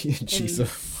CC. She's a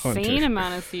hunter. Insane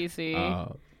amount of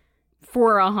CC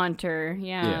for a hunter.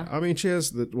 Yeah. I mean, she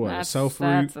has the self root.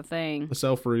 That's the thing. A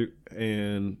self root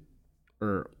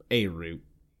or a root.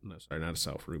 No, sorry, not a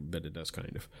self root, but it does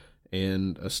kind of,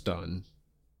 and a stun,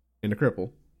 and a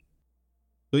cripple.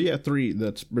 So yeah, 3.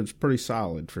 It's pretty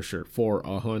solid for sure for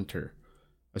a hunter.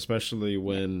 Especially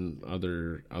when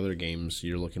other games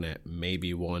you're looking at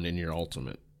maybe 1 in your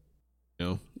ultimate. You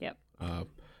know? Yep.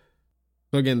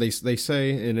 So again, they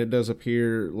say, and it does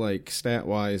appear like stat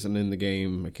wise and in the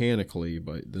game mechanically,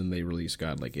 but then they release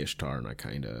God like Ishtar, and I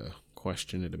kind of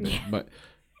question it a bit. But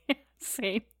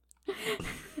same.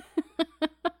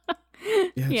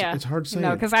 It's hard to say.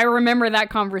 No, because I remember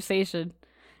that conversation.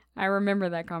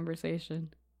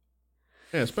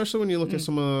 Yeah, especially when you look at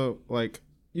some like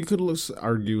you could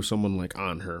argue someone like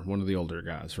Anhur, one of the older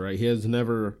guys, right? He has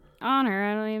never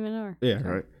Anhur. I don't even know her. Yeah,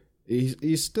 right.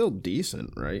 He's still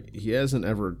decent, right? He hasn't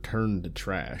ever turned to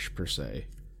trash per se.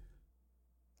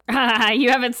 You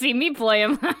haven't seen me play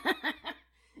him.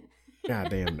 God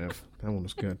damn, Nev. That one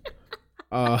was good.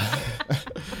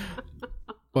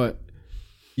 But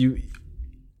he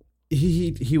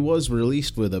was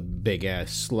released with a big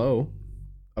ass slow,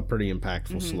 a pretty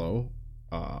impactful slow.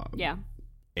 Yeah.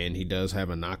 And he does have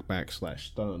a knockback /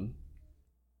 stun.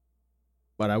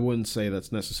 But I wouldn't say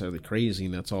that's necessarily crazy,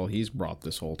 and that's all he's brought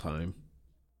this whole time.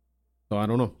 So I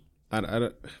don't know.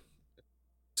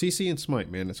 CC and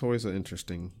Smite, man, it's always an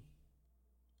interesting.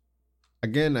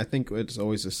 Again, I think it's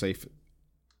always I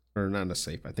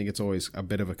think it's always a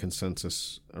bit of a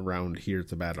consensus around here at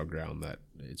the Battleground that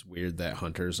it's weird that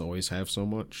hunters always have so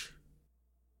much.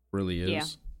 Really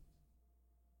is.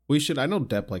 Yeah. I know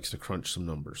Depp likes to crunch some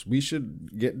numbers. We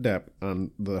should get Depp on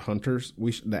the hunters.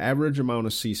 The average amount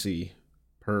of CC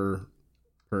per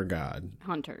god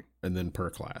hunter, and then per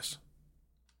class.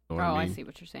 Know what I mean? I see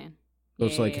what you're saying. So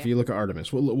it's like if you look at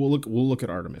Artemis, we'll look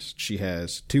at Artemis. She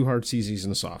has 2 hard CCs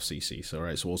and a soft CC. So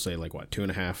right, so we'll say like what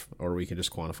 2.5, or we can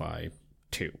just quantify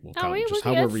 2. We'll count just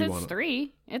however you want. It's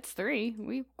 3. It's 3.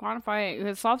 We quantify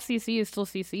it. Soft CC is still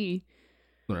CC.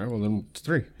 All right, well then it's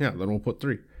 3. Yeah, then we'll put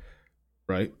 3.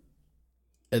 Right,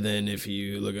 and then if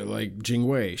you look at like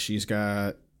Jingwei, she's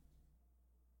got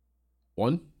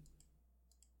 1.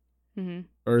 Mm-hmm.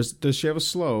 Or does she have a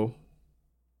slow?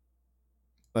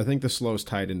 I think the slow's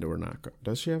tied into her knockup.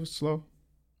 Does she have a slow?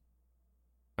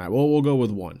 All right, well, we'll go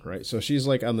with 1, right? So she's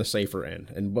like on the safer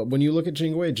end. But when you look at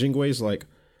Jingwei's like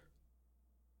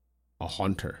a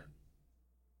hunter,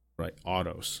 right?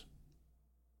 Autos.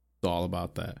 It's all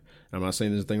about that. I'm not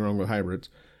saying there's anything wrong with hybrids.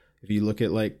 If you look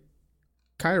at like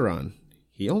Chiron,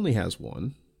 he only has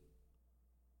 1.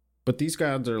 But these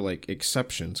gods are like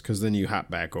exceptions, because then you hop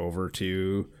back over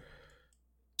to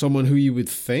someone who you would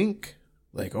think,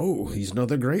 like, oh, he's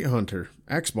another great hunter.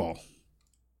 X-Ball.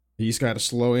 He's got a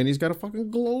slow and he's got a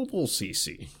fucking global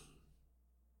CC.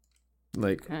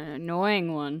 Like, An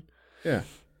annoying one. Yeah.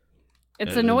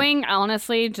 It's annoying,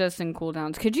 honestly, just in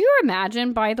cooldowns. Could you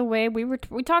imagine, by the way,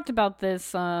 we talked about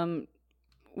this one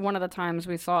of the times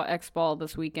we saw X-Ball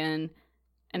this weekend,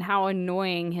 and how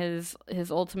annoying his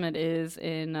ultimate is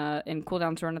in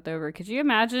cooldowns runneth over. Could you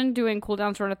imagine doing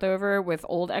cooldowns runneth over with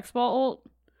old X-Ball ult?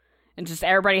 And just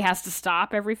everybody has to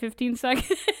stop every 15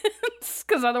 seconds?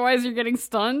 Because otherwise you're getting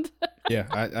stunned? Yeah,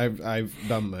 I've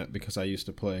done that because I used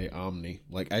to play Omni.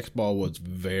 Like, X-Ball was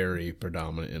very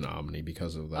predominant in Omni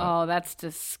because of that. Oh, that's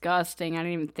disgusting. I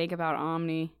didn't even think about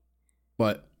Omni.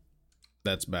 But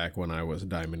that's back when I was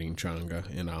diamonding Changa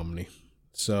in Omni.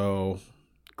 So...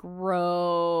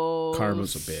 Gross.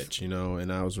 Karma's a bitch,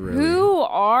 and I was really... Who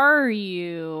are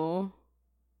you?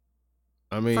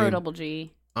 I mean... Pro Double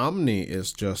G. Omni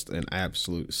is just an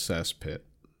absolute cesspit.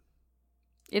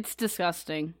 It's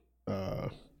disgusting.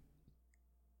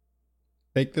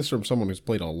 Take this from someone who's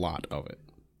played a lot of it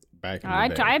back in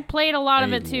the day. I played a lot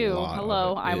of it too.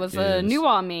 Hello, I I was a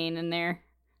Nuwa main in there,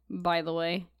 by the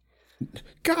way.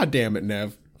 God damn it,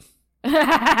 Nev.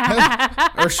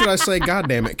 Or should I say, God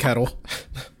damn it, Kettle.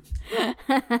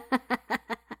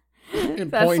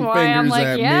 And that's why I'm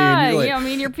like, yeah, like, I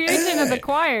mean, you're preaching to the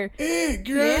choir. Hey,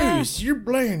 Grace, you're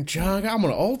playing Changa. I'm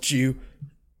gonna ult you.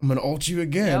 I'm gonna ult you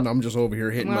again. Yep. I'm just over here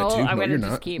hitting my 2. No, you're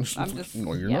not.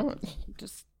 No, you're not.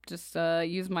 Just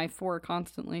use my 4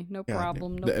 constantly. No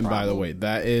problem. No and problem. By the way,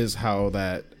 that is how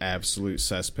that absolute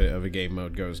cesspit of a game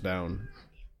mode goes down.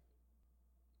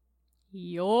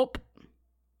 Yup.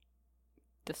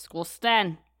 The school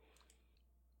sten.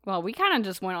 Well, we kind of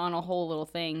just went on a whole little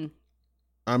thing.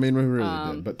 I mean, we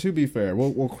really did. But to be fair,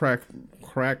 we'll crack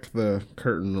the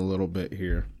curtain a little bit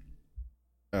here.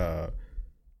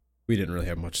 We didn't really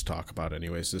have much to talk about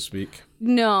anyways this week.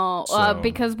 No,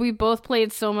 because we both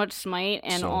played so much Smite,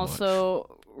 and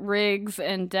also Riggs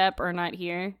and Depp are not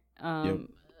here.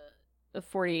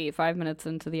 45 minutes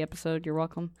into the episode, you're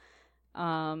welcome.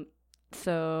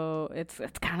 So it's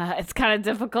kind of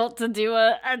difficult to do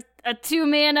a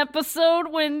 2-man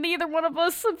episode when neither one of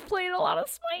us have played a lot of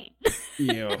Smite.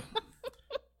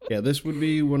 Yeah, this would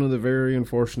be one of the very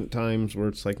unfortunate times where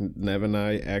it's like Nev and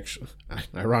I actually,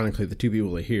 ironically, the 2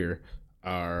 people here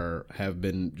have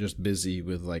been just busy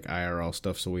with like IRL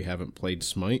stuff, so we haven't played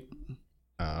Smite.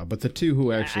 But the 2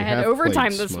 who actually have overtime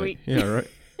played this Smite, week. Yeah, right.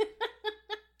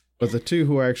 But the 2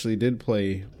 who actually did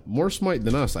play more Smite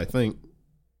than us, I think,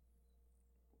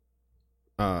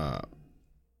 are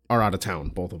out of town,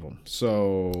 both of them.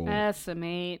 So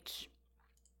SMH.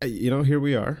 Here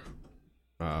we are.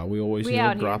 We always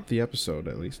drop the episode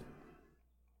at least.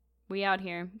 We out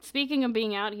here. Speaking of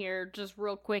being out here, just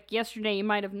real quick, yesterday you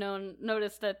might have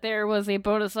noticed that there was a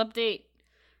bonus update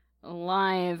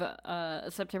live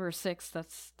September 6th.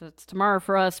 That's tomorrow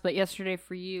for us, but yesterday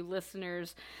for you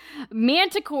listeners.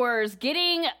 Manticore's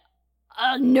getting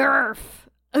a nerf.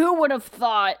 Who would have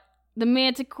thought the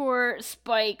Manticore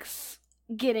spikes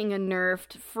getting a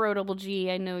nerfed? Fro Double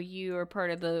G, I know you are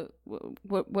part of the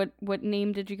what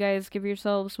name did you guys give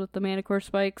yourselves with the Manticore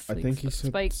spikes? I think he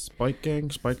said Spike Gang,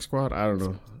 Spike Squad. I don't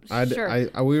know.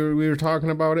 Sure. We were talking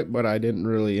about it, but I didn't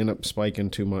really end up spiking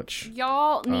too much.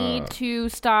 Y'all need to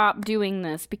stop doing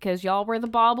this because y'all were the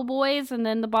Bobble Boys, and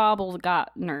then the Bobble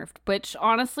got nerfed. Which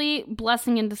honestly,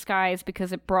 blessing in disguise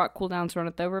because it brought cooldowns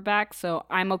runneth over back. So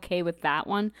I'm okay with that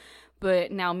one.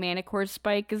 But now Manicore's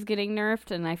spike is getting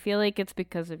nerfed, and I feel like it's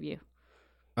because of you.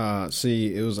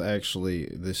 See, it was actually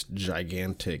this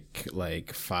gigantic,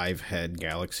 like, 5-head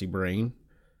galaxy brain.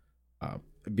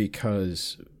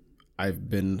 Because I've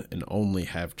been and only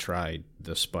have tried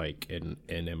the spike in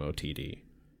MOTD.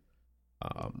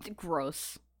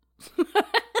 Gross.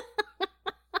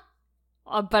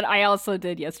 But I also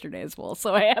did yesterday as well,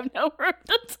 so I have no room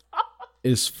to talk.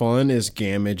 As fun as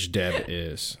Gamage Deb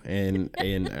is, and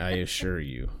I assure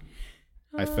you,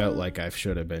 I felt like I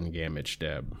should have been Gamage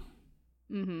Deb.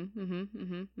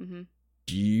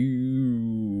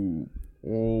 You,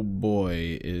 oh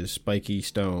boy, is Spiky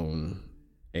Stone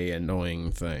a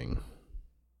annoying thing.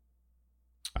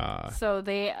 So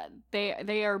they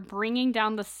are bringing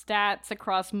down the stats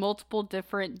across multiple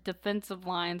different defensive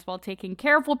lines while taking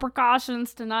careful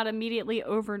precautions to not immediately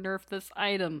over-nerf this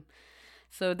item.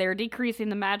 So they're decreasing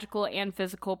the magical and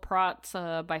physical prots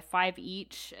by 5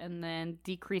 each, and then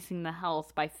decreasing the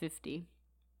health by 50.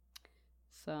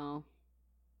 So.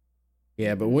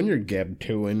 Yeah, but when you're Geb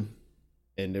 2ing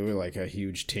into like a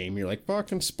huge team, you're like,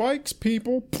 fucking spikes,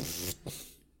 people.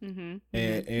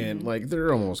 And like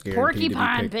they're almost guaranteed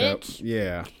Porcupine, to be picked bitch. up.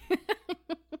 Yeah.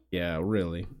 Yeah,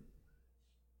 really.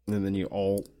 And then you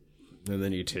alt, and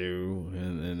then you 2,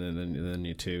 and then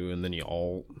you 2, and then you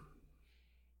alt.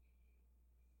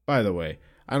 By the way,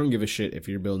 I don't give a shit if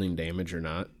you're building damage or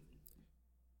not.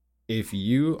 If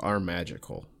you are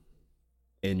magical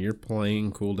and you're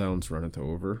playing cooldowns runneth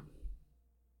over,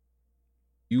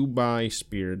 you buy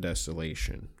Spear of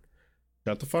Desolation.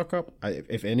 Shut the fuck up.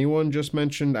 If anyone just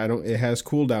mentioned it has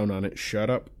cooldown on it, shut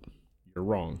up. You're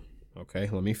wrong. Okay,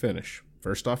 let me finish.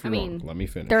 First off, you're wrong. Let me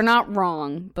finish. They're not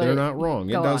wrong, but they're not wrong.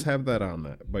 It does on. have that on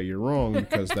that, but you're wrong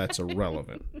because that's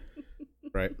irrelevant.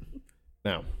 Right?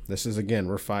 Now, this is again,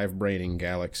 we're 5-braining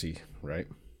galaxy, right?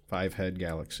 5-head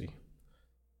galaxy.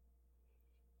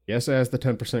 Yes, it has the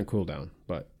 10% cooldown,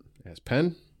 but it has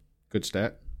pen, good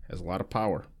stat. Has a lot of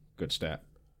power, good stat.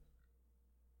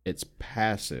 Its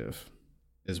passive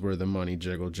is where the money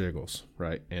jiggles,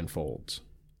 right? And folds.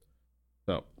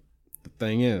 So, the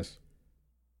thing is,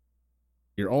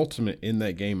 your ultimate in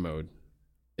that game mode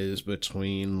is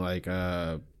between like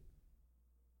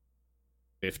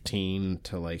 15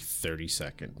 to like 30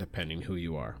 second, depending who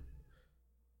you are.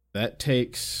 That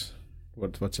takes,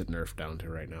 what's it nerfed down to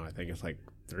right now? I think it's like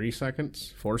 3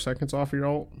 seconds, 4 seconds off your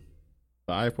ult,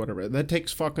 5, whatever. That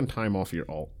takes fucking time off your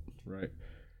ult, right?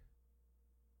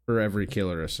 For every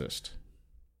killer assist.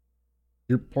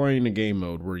 You're playing a game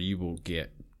mode where you will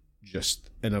get just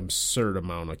an absurd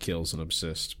amount of kills and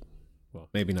assists. Well,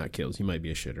 maybe not kills. You might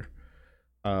be a shitter.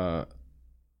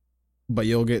 But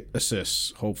you'll get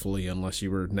assists, hopefully, unless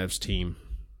you were Nev's team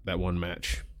that one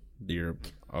match. Your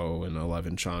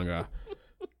 0-11 Chang'e.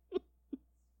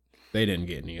 They didn't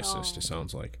get any assists, it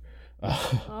sounds like.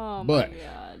 Oh but my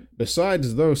god.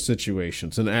 Besides those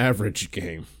situations, an average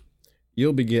game,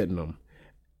 you'll be getting them.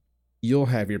 You'll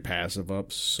have your passive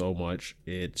up so much,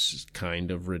 it's kind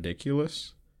of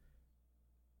ridiculous.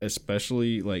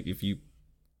 Especially, like, if you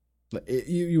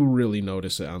really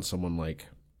notice it on someone like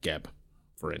Geb,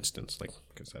 for instance, like,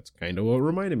 because that's kind of what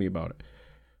reminded me about it.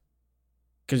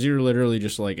 Because you're literally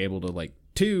just, like, able to, like,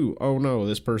 2, oh no,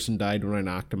 this person died when I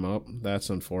knocked him up.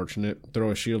 That's unfortunate. Throw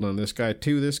a shield on this guy.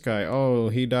 2, this guy. Oh,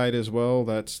 he died as well.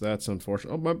 That's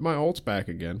unfortunate. Oh, my ult's back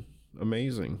again.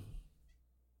 Amazing.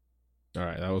 All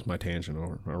right, that was my tangent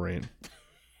or my rant.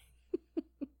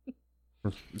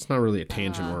 It's not really a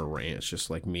tangent or a rant. It's just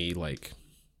like me, like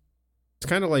it's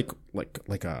kind of like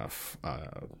a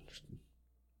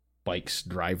bikes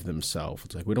drive themselves.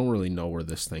 It's like we don't really know where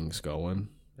this thing's going.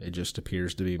 It just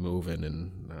appears to be moving,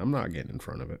 and I'm not getting in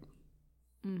front of it.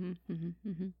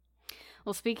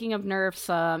 Well, speaking of nerfs,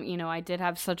 I did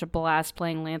have such a blast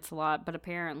playing Lancelot, but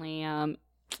apparently,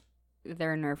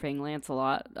 they're nerfing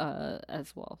Lancelot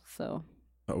as well. So.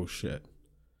 Oh shit!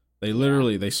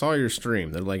 They saw your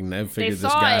stream. They're like, Nev figured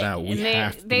this guy out. We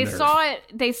have to nerf.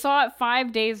 They saw it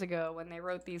 5 days ago when they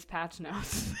wrote these patch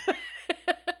notes.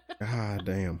 God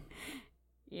damn.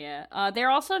 Yeah.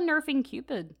 They're also nerfing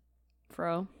Cupid,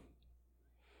 Fro.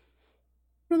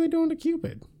 What are they doing to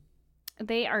Cupid?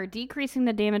 They are decreasing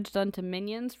the damage done to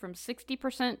minions from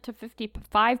 60% to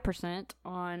 55%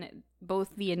 on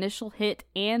both the initial hit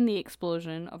and the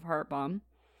explosion of Heart Bomb.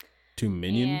 To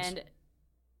minions? And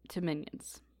to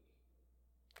minions.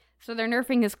 So their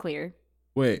nerfing is clear.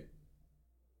 Wait.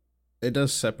 It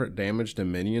does separate damage to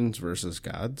minions versus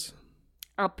gods?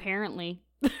 Apparently.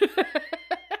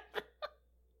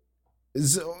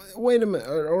 Wait a minute.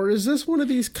 Or is this one of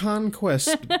these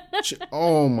conquest...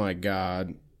 Oh my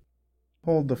god.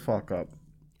 Hold the fuck up.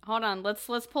 Hold on, let's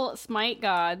pull up Smite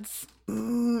Gods.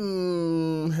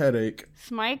 Headache.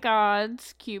 Smite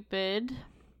Gods, Cupid.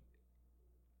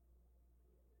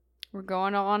 We're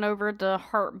going on over to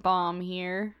Heart Bomb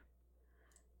here.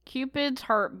 Cupid's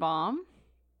Heart Bomb.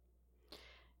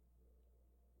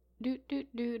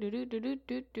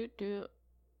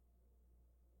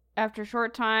 After a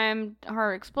short time,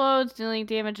 heart explodes, dealing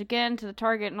damage again to the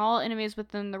target and all enemies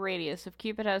within the radius. If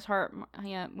Cupid has heart...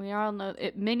 Yeah, we all know...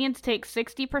 Minions take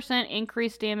 60%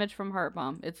 increased damage from Heart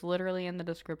Bomb. It's literally in the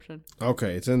description.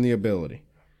 Okay, it's in the ability.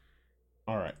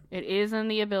 Alright. It is in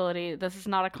the ability. This is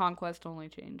not a conquest-only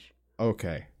change.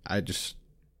 Okay, I just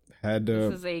had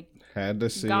to... This is had to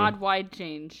see. god-wide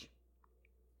change.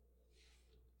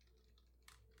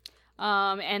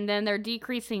 And then they're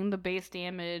decreasing the base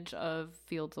damage of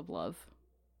Fields of Love.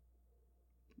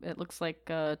 It looks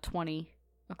like 20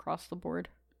 across the board.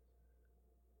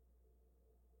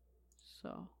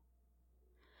 So.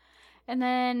 And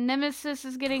then Nemesis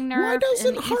is getting nerfed. Why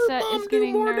doesn't and Heart Issa Bomb is do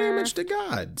getting more nerfed. damage to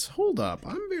gods? Hold up.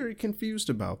 I'm very confused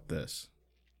about this.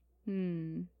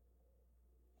 Think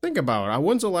about it.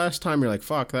 When's the last time you're like,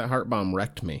 fuck, that Heart Bomb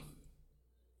wrecked me?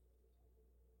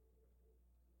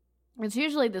 It's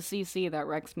usually the CC that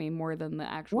wrecks me more than the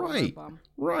actual Heart Bomb.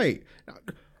 Right.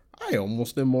 I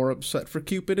almost am more upset for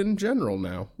Cupid in general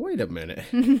now. Wait a minute.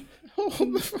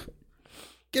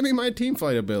 Give me my team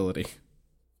fight ability.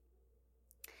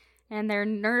 And they're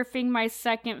nerfing my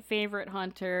second favorite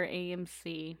hunter,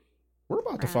 AMC. We're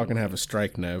about to fucking have a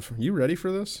strike, Nev. You ready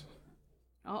for this?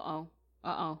 Uh-oh.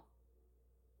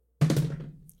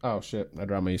 Oh, shit. I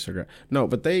dropped my e-cigarette. No,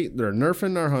 but they're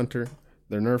nerfing our hunter.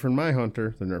 They're nerfing my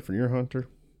hunter. They're nerfing your hunter.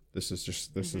 This ain't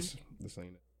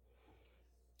it.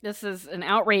 This is an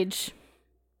outrage.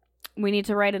 We need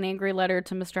to write an angry letter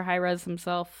to Mr. Hi-Rez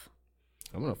himself.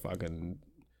 I'm gonna fucking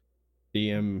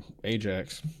DM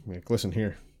Ajax. Like, listen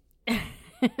here.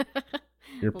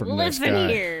 You're a pretty nice guy. Listen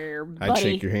here, buddy. I'd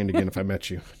shake your hand again if I met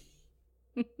you.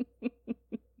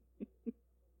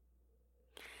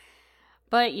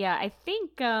 But yeah, I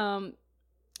think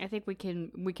we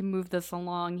can move this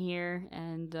along here,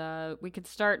 and we could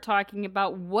start talking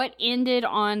about what ended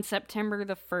on September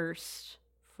the 1st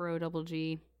for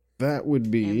OGG. That would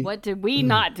be. And what did we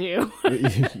not do?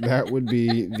 That would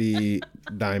be the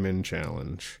Diamond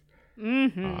Challenge.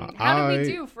 How did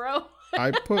we do, Fro?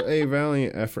 I put a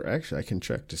valiant effort. Actually, I can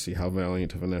check to see how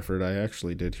valiant of an effort I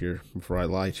actually did here before I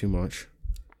lie too much.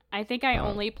 I think I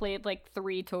only played like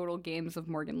 3 total games of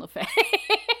Morgan Le Fay.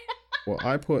 Well,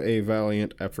 I put a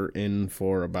valiant effort in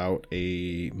for about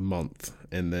a month,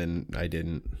 and then I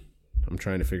didn't. I'm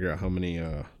trying to figure out how many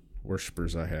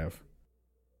worshippers I have.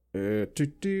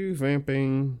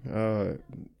 Vamping,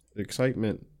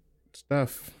 excitement,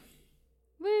 stuff.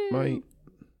 Woo. Might.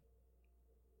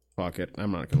 Fuck it.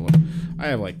 I'm not gonna look. I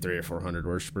have like 300 or 400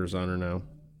 worshippers on her now.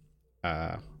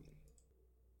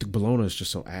 Bologna's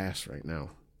just so ass right now.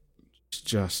 It's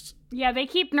just. Yeah, they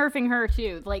keep nerfing her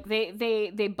too. Like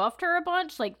they buffed her a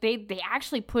bunch. Like they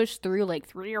actually pushed through like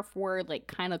 3 or 4 like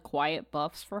kind of quiet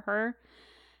buffs for her,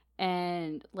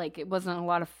 and like it wasn't a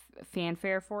lot of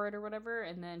fanfare for it or whatever.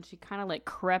 And then she kind of like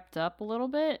crept up a little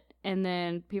bit, and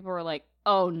then people were like,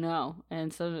 "Oh no!"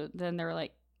 And so then they were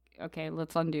like, "Okay,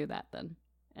 let's undo that then."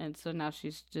 And so now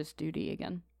she's just duty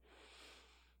again.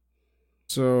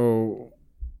 So,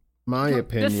 my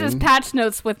opinion. This is Patch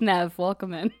Notes with Nev.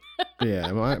 Welcome in.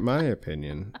 Yeah, my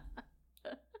opinion.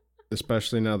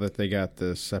 Especially now that they got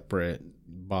the separate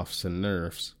buffs and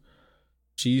nerfs.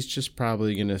 She's just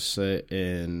probably going to sit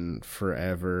in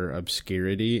forever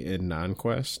obscurity in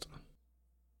non-quest.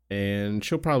 And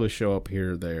she'll probably show up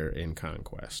here or there in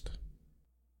conquest.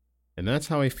 And that's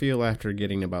how I feel after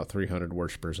getting about 300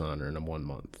 worshippers on her in 1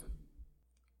 month.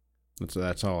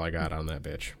 That's all I got on that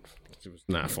bitch. It was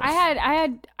not fun.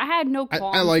 I had no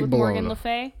qualms I like with Bologna. Morgan Le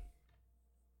Fay.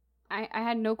 I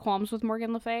had no qualms with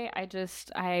Morgan Le Fay.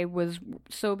 I was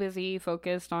so busy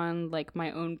focused on like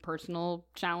my own personal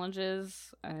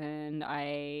challenges, and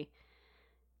I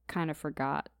kind of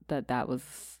forgot that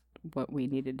was what we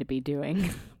needed to be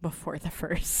doing before the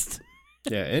 1st.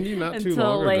 Yeah, and you not too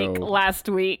until long like ago. last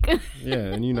week. Yeah,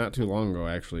 and you not too long ago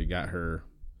actually got her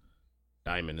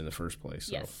diamond in the first place.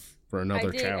 So, Yes, for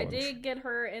another challenge. I did get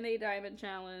her in a diamond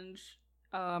challenge.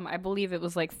 I believe it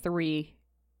was like three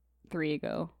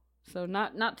ago. So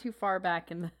not too far back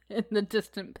in the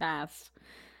distant past.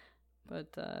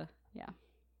 But yeah.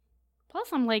 Plus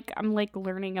I'm like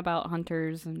learning about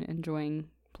hunters and enjoying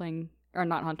playing, or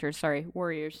not hunters, sorry,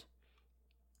 warriors.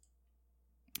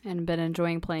 And been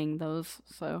enjoying playing those.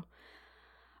 So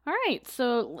all right.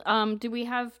 So do we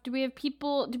have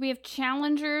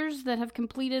challengers that have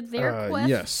completed their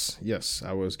quest? Yes.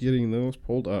 I was getting those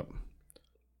pulled up.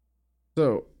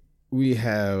 So we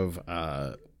have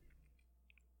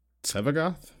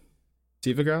Sevagoth?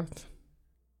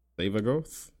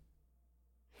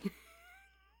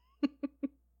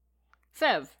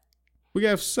 Sev. We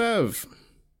have Sev.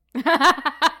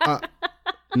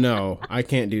 No, I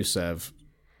can't do Sev.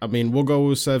 I mean, we'll go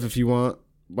with Sev if you want,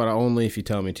 but only if you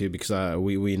tell me to, because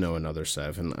we know another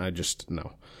Sev, and I just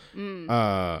no.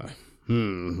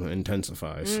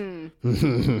 Intensifies.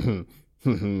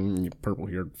 You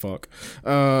purple-haired fuck.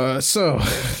 So.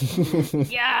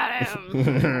 Got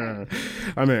him.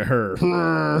 I meant her.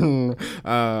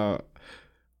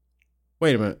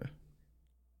 Wait a minute.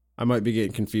 I might be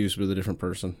getting confused with a different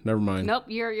person. Never mind. Nope,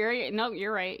 you're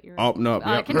right. Oh, no.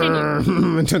 Yep.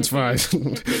 Continue. Intensifies.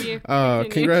 Continue.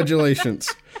 Congratulations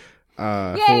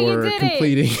Yay, for you did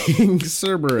completing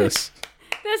Cerberus.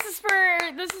 This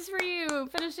is for you,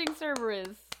 finishing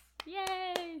Cerberus.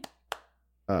 Yay!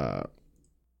 Gotta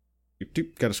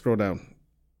scroll down.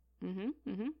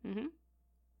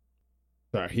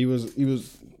 Sorry, he was.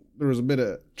 There was a bit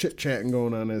of chit chatting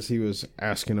going on as he was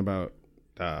asking about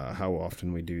how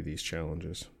often we do these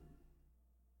challenges.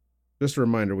 Just a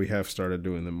reminder, we have started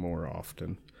doing them more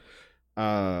often.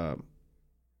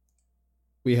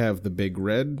 We have the Big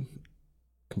Red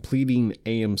completing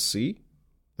AMC.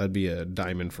 That'd be a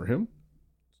diamond for him.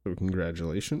 So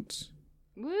congratulations.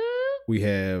 Woo! We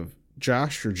have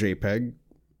Josh or JPEG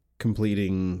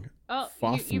completing Oh,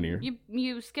 Fafnir.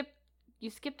 you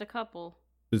skipped a couple.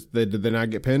 Did they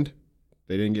not get pinned?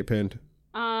 They didn't get pinned.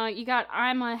 You got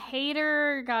I'm a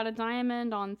Hater, got a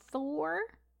diamond on Thor.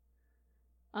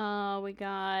 We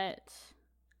got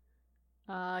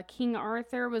King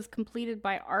Arthur was completed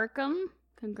by Arkham.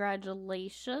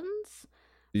 Congratulations.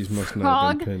 These must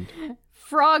not have been pinned.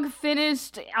 Frog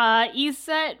finished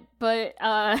E-Set, but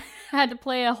had to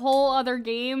play a whole other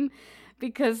game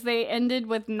because they ended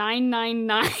with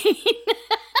 999.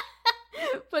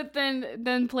 But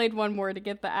then played one more to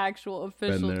get the actual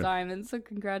official diamond. So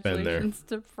congratulations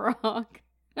to Frog.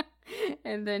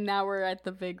 And then now we're at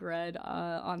the Big Red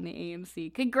on the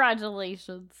AMC.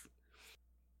 Congratulations.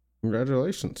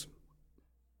 Congratulations.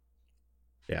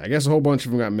 Yeah, I guess a whole bunch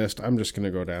of them got missed. I'm just going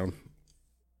to go down.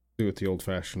 Do it the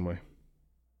old-fashioned way.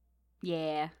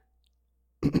 Yeah.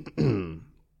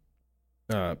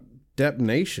 Dep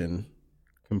Nation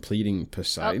completing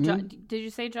Poseidon. Oh, did you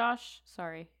say Josh?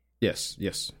 Sorry. Yes.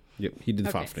 Yep, he did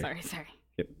Fafnir. Sorry.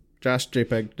 Yep. Josh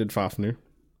JPEG did Fafnir.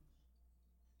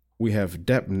 We have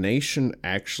Dep Nation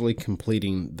actually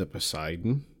completing the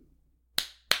Poseidon.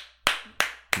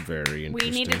 Very interesting. We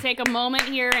need to take a moment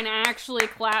here and actually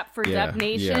clap for Dep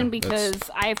Nation because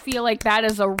I feel like that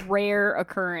is a rare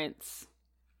occurrence.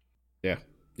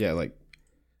 Yeah, like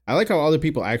I like how other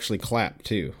people actually clap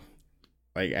too.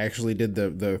 Like actually did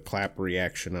the clap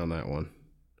reaction on that one.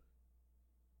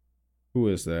 Who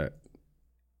is that?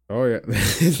 Oh yeah.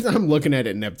 I'm looking at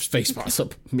it and that face pops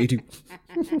up. Me too.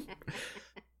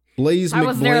 Blaze McBain. I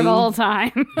was there the whole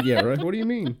time. Yeah, right. What do you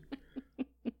mean?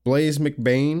 Blaze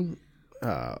McBain,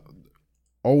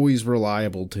 always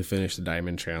reliable to finish the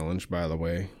Diamond Challenge, by the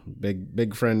way.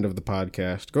 Big friend of the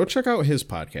podcast. Go check out his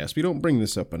podcast. We don't bring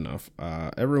this up enough.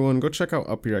 Everyone, go check out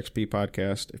Up Your XP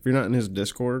podcast. If you're not in his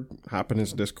Discord, hop in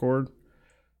his Discord.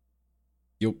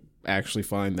 You'll actually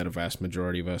find that a vast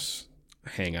majority of us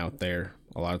hang out there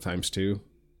a lot of times too.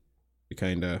 We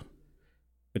kind of,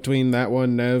 between that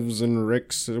one, Nevs and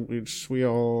Ricks, we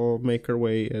all make our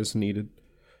way as needed.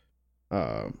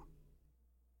 But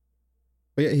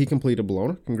yeah, he completed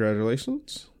Bologna.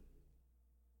 Congratulations.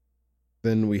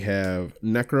 Then we have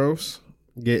Necros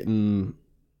getting...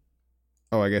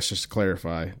 Oh, I guess just to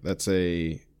clarify, that's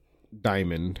a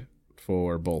diamond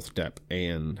for both Dep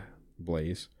and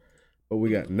Blaze. But we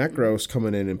got Necros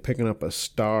coming in and picking up a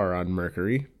star on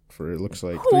Mercury for, it looks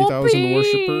like, 3,000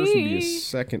 worshippers would be a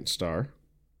second star.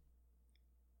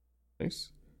 Nice.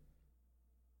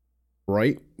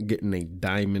 Bright getting a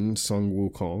diamond Sung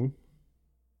Wukong.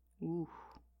 Ooh.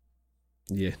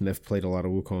 Yeah, Nev played a lot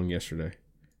of Wukong yesterday.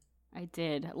 I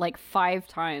did, like 5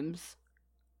 times.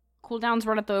 Cooldown's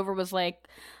Run It Over was like,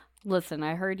 listen,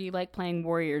 I heard you like playing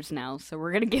Warriors now, so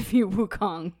we're going to give you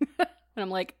Wukong. And I'm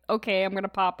like, okay, I'm going to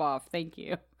pop off. Thank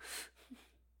you.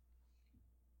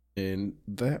 And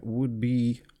that would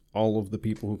be all of the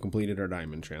people who completed our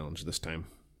Diamond Challenge this time.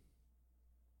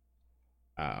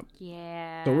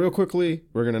 Yeah. So real quickly,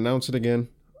 we're going to announce it again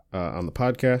on the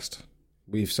podcast.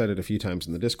 We've said it a few times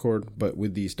in the Discord, but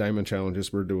with these Diamond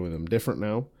Challenges, we're doing them different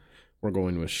now. We're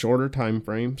going with shorter time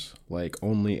frames, like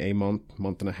only a month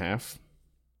and a half.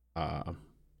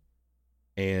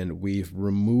 And we've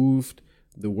removed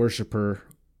the worshiper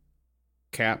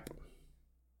cap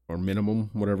or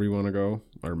minimum, whatever you want to go,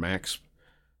 or max.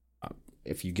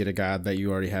 If you get a god that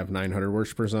you already have 900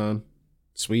 worshippers on,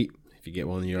 sweet. If you get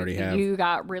one you already have, you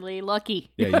got really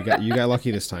lucky. Yeah, you got lucky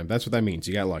this time. That's what that means.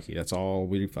 You got lucky. That's all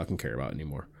we fucking care about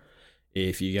anymore.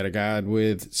 If you get a god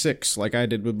with 6, like I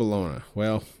did with Bologna,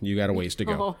 well, you got a ways to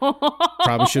go.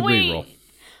 Probably should reroll.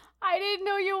 I didn't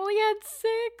know you only had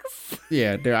 6.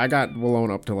 Yeah, dude, I got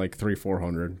Bologna up to like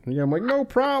 300-400. Yeah, I'm like, no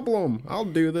problem. I'll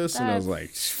do this. And I was like,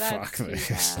 fuck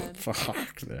this.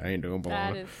 Fuck this. I ain't doing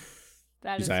Bologna.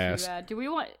 That is too bad. Do we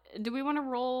want to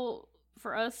roll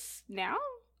for us now?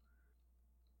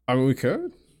 I mean, we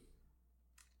could.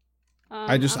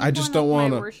 I just I'm don't pulling up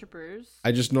want my to. worshipers.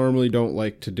 I just normally don't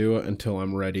like to do it until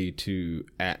I'm ready to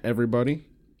at everybody.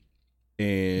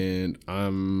 And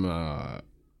I'm,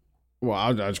 well, I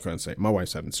was just going to say, my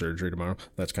wife's having surgery tomorrow.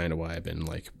 That's kind of why I've been,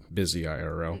 like, busy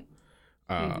IRL.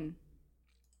 So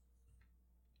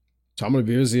I'm going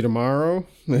to be busy tomorrow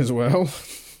as well.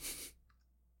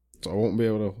 So I won't be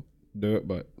able to do it,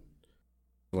 but,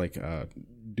 like,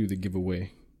 do the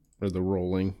giveaway or the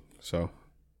rolling. So,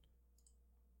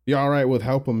 you all right with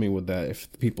helping me with that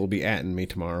if people be atting me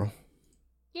tomorrow?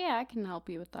 Yeah, I can help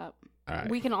you with that. All right.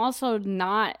 We can also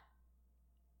not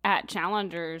at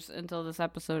challengers until this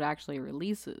episode actually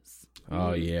releases.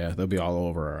 Oh, yeah. They'll be all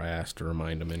over our ass to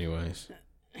remind them anyways.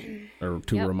 Or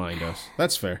to remind us.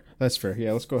 That's fair.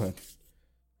 Yeah, let's go ahead.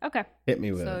 Okay. Hit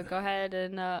me with So it. go ahead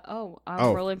and,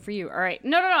 I'm rolling for you. All right.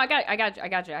 No, I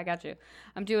got you.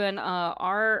 I'm doing,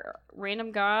 our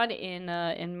random god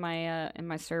in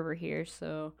my server here.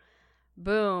 So,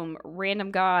 boom. Random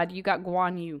god. You got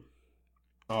Guan Yu.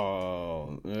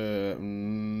 Oh,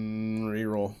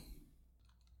 reroll.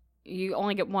 You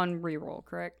only get one reroll,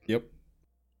 correct? Yep.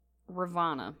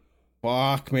 Ravana.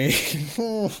 Fuck me.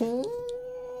 All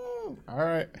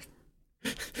right.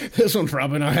 This one's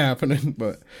probably not happening,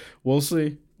 but we'll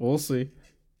see.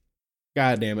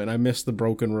 God damn it. I missed the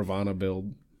broken Ravana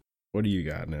build. What do you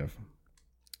got, Nev?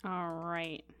 All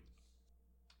right.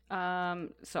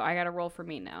 So I got to roll for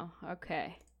me now.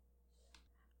 Okay.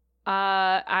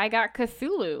 I got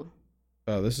Cthulhu.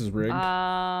 Oh, this is rigged.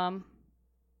 I'm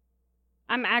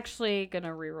actually gonna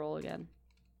reroll again.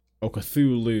 Oh,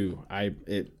 Cthulhu. I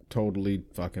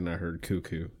heard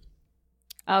cuckoo.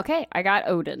 Okay, I got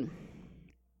Odin.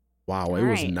 Wow, it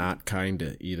was not kind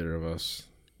to either of us.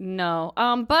 No.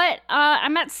 But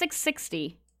I'm at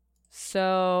 660.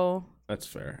 So That's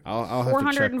fair. I'll have to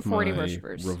check my 440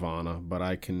 worshipers. Ravana, but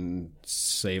I can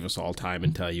save us all time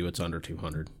and tell you it's under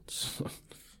 200.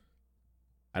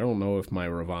 I don't know if my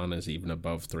Ravana is even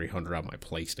above 300 on my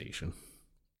PlayStation.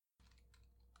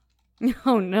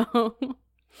 Oh no.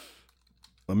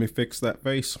 Let me fix that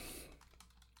face.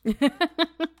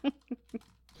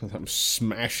 I'm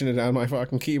smashing it on my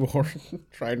fucking keyboard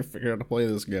trying to figure out how to play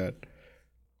this god.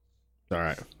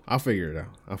 Alright, I'll figure it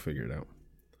out.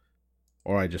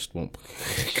 Or I just won't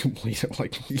complete it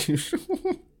like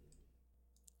usual.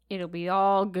 It'll be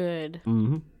all good.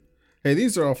 Mm-hmm. Hey,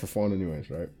 these are all for fun anyways,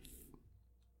 right?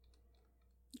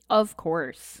 Of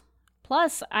course.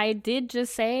 Plus, I did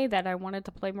just say that I wanted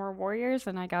to play more warriors,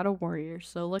 and I got a warrior,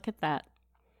 so look at that.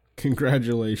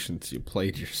 Congratulations, you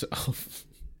played yourself.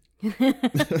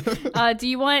 Do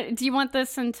you want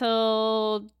this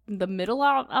until the middle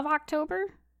of October?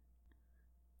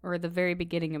 Or the very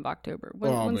beginning of October?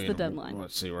 When's the deadline?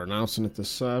 Let's see, we're announcing it the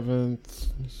 7th.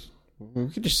 We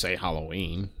could just say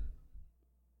Halloween.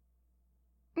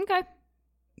 Okay.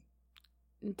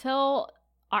 Until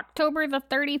October the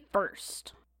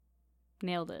 31st.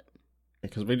 Nailed it.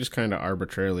 Because we just kind of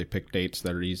arbitrarily pick dates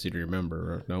that are easy to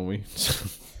remember, don't we?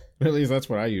 At least that's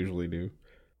what I usually do.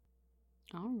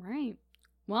 All right.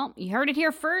 Well, you heard it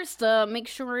here first. Make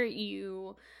sure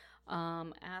you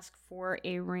ask for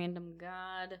a random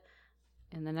god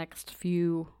in the next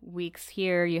few weeks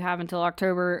here. You have until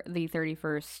October the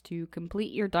 31st to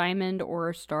complete your diamond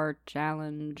or star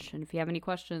challenge. And if you have any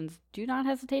questions, do not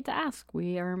hesitate to ask.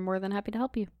 We are more than happy to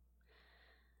help you.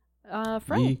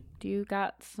 Fred, do you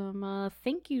got some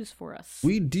thank yous for us?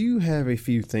 We do have a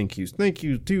few thank yous. Thank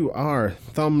you to our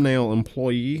thumbnail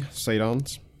employee,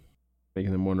 Sadons,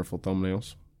 making them wonderful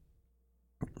thumbnails.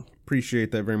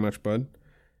 Appreciate that very much, bud.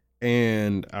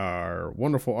 And our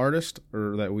wonderful artist,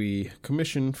 or that we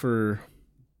commissioned for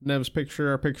Nev's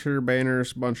picture, our picture,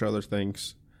 banners, a bunch of other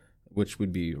things, which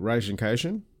would be Raijin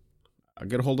Kaijin.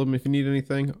 Get a hold of him if you need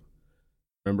anything.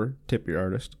 Remember, tip your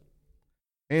artist.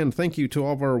 And thank you to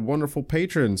all of our wonderful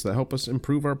patrons that help us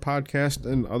improve our podcast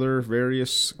and other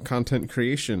various content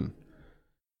creation.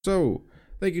 So,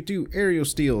 thank you to Ariel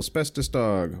Steel, Asbestos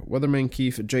Dog, Weatherman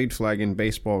Keith, Jade Flagon,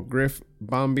 Baseball, Griff,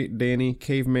 Bombi, Danny,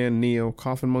 Caveman, Neo,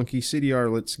 Coffin Monkey, City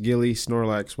Arlets, Gilly,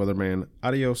 Snorlax, Weatherman,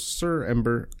 Adios, Sir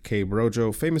Ember, K.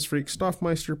 Brojo, Famous Freak,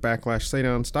 Stoffmeister, Backlash,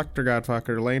 Sadons, Dr.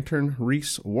 Godfucker, Lantern,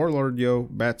 Reese, Warlord Yo,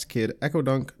 Bats Kid, Echo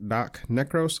Dunk, Doc,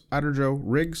 Necros, Otter Joe,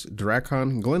 Riggs,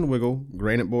 Dracon, Glen Wiggle,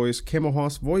 Granite Boys,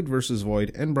 Camelhoss, Void vs.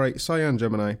 Void, Enbright, Scion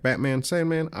Gemini, Batman,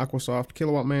 Sandman, Aquasoft,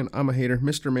 Kilowatt Man, I'm a Hater,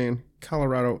 Mr. Man,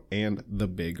 Colorado, and the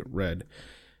Big Red.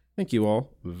 Thank you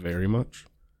all very much.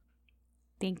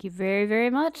 Thank you very, very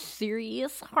much.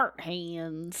 Serious heart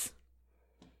hands.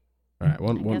 All right,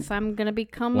 I guess I'm going to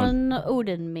become an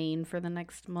Odin main for the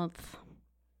next month.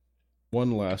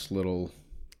 One last little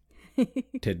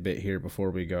tidbit here before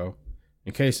we go.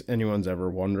 In case anyone's ever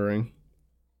wondering,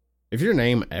 If your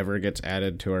name ever gets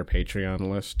added to our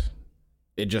Patreon list,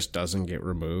 it just doesn't get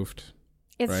removed.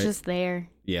 It's right? just there.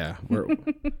 Yeah.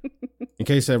 In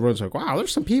case everyone's like, wow,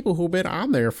 there's some people who've been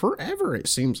on there forever. It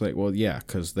seems like, well, yeah,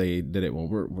 because they did it. Well,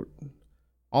 we're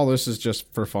all this is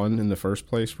just for fun in the first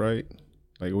place, right?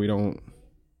 Like, we don't,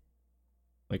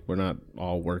 like, we're not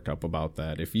all worked up about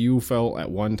that. If you felt at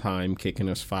one time kicking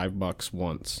us $5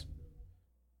 once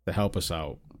to help us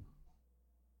out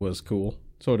was cool,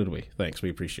 so did we. Thanks, we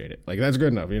appreciate it. Like, that's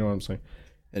good enough, you know what I'm saying?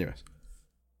 Anyways.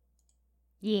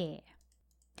 Yeah.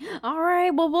 All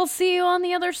right, well, we'll see you on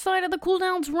the other side of the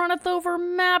cooldowns runneth over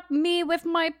map. Me with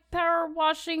my power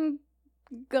washing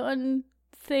gun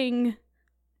thing.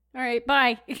 All right,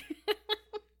 bye.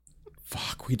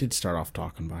 Fuck, we did start off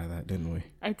talking by that, didn't we?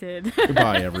 I did.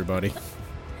 Goodbye, everybody.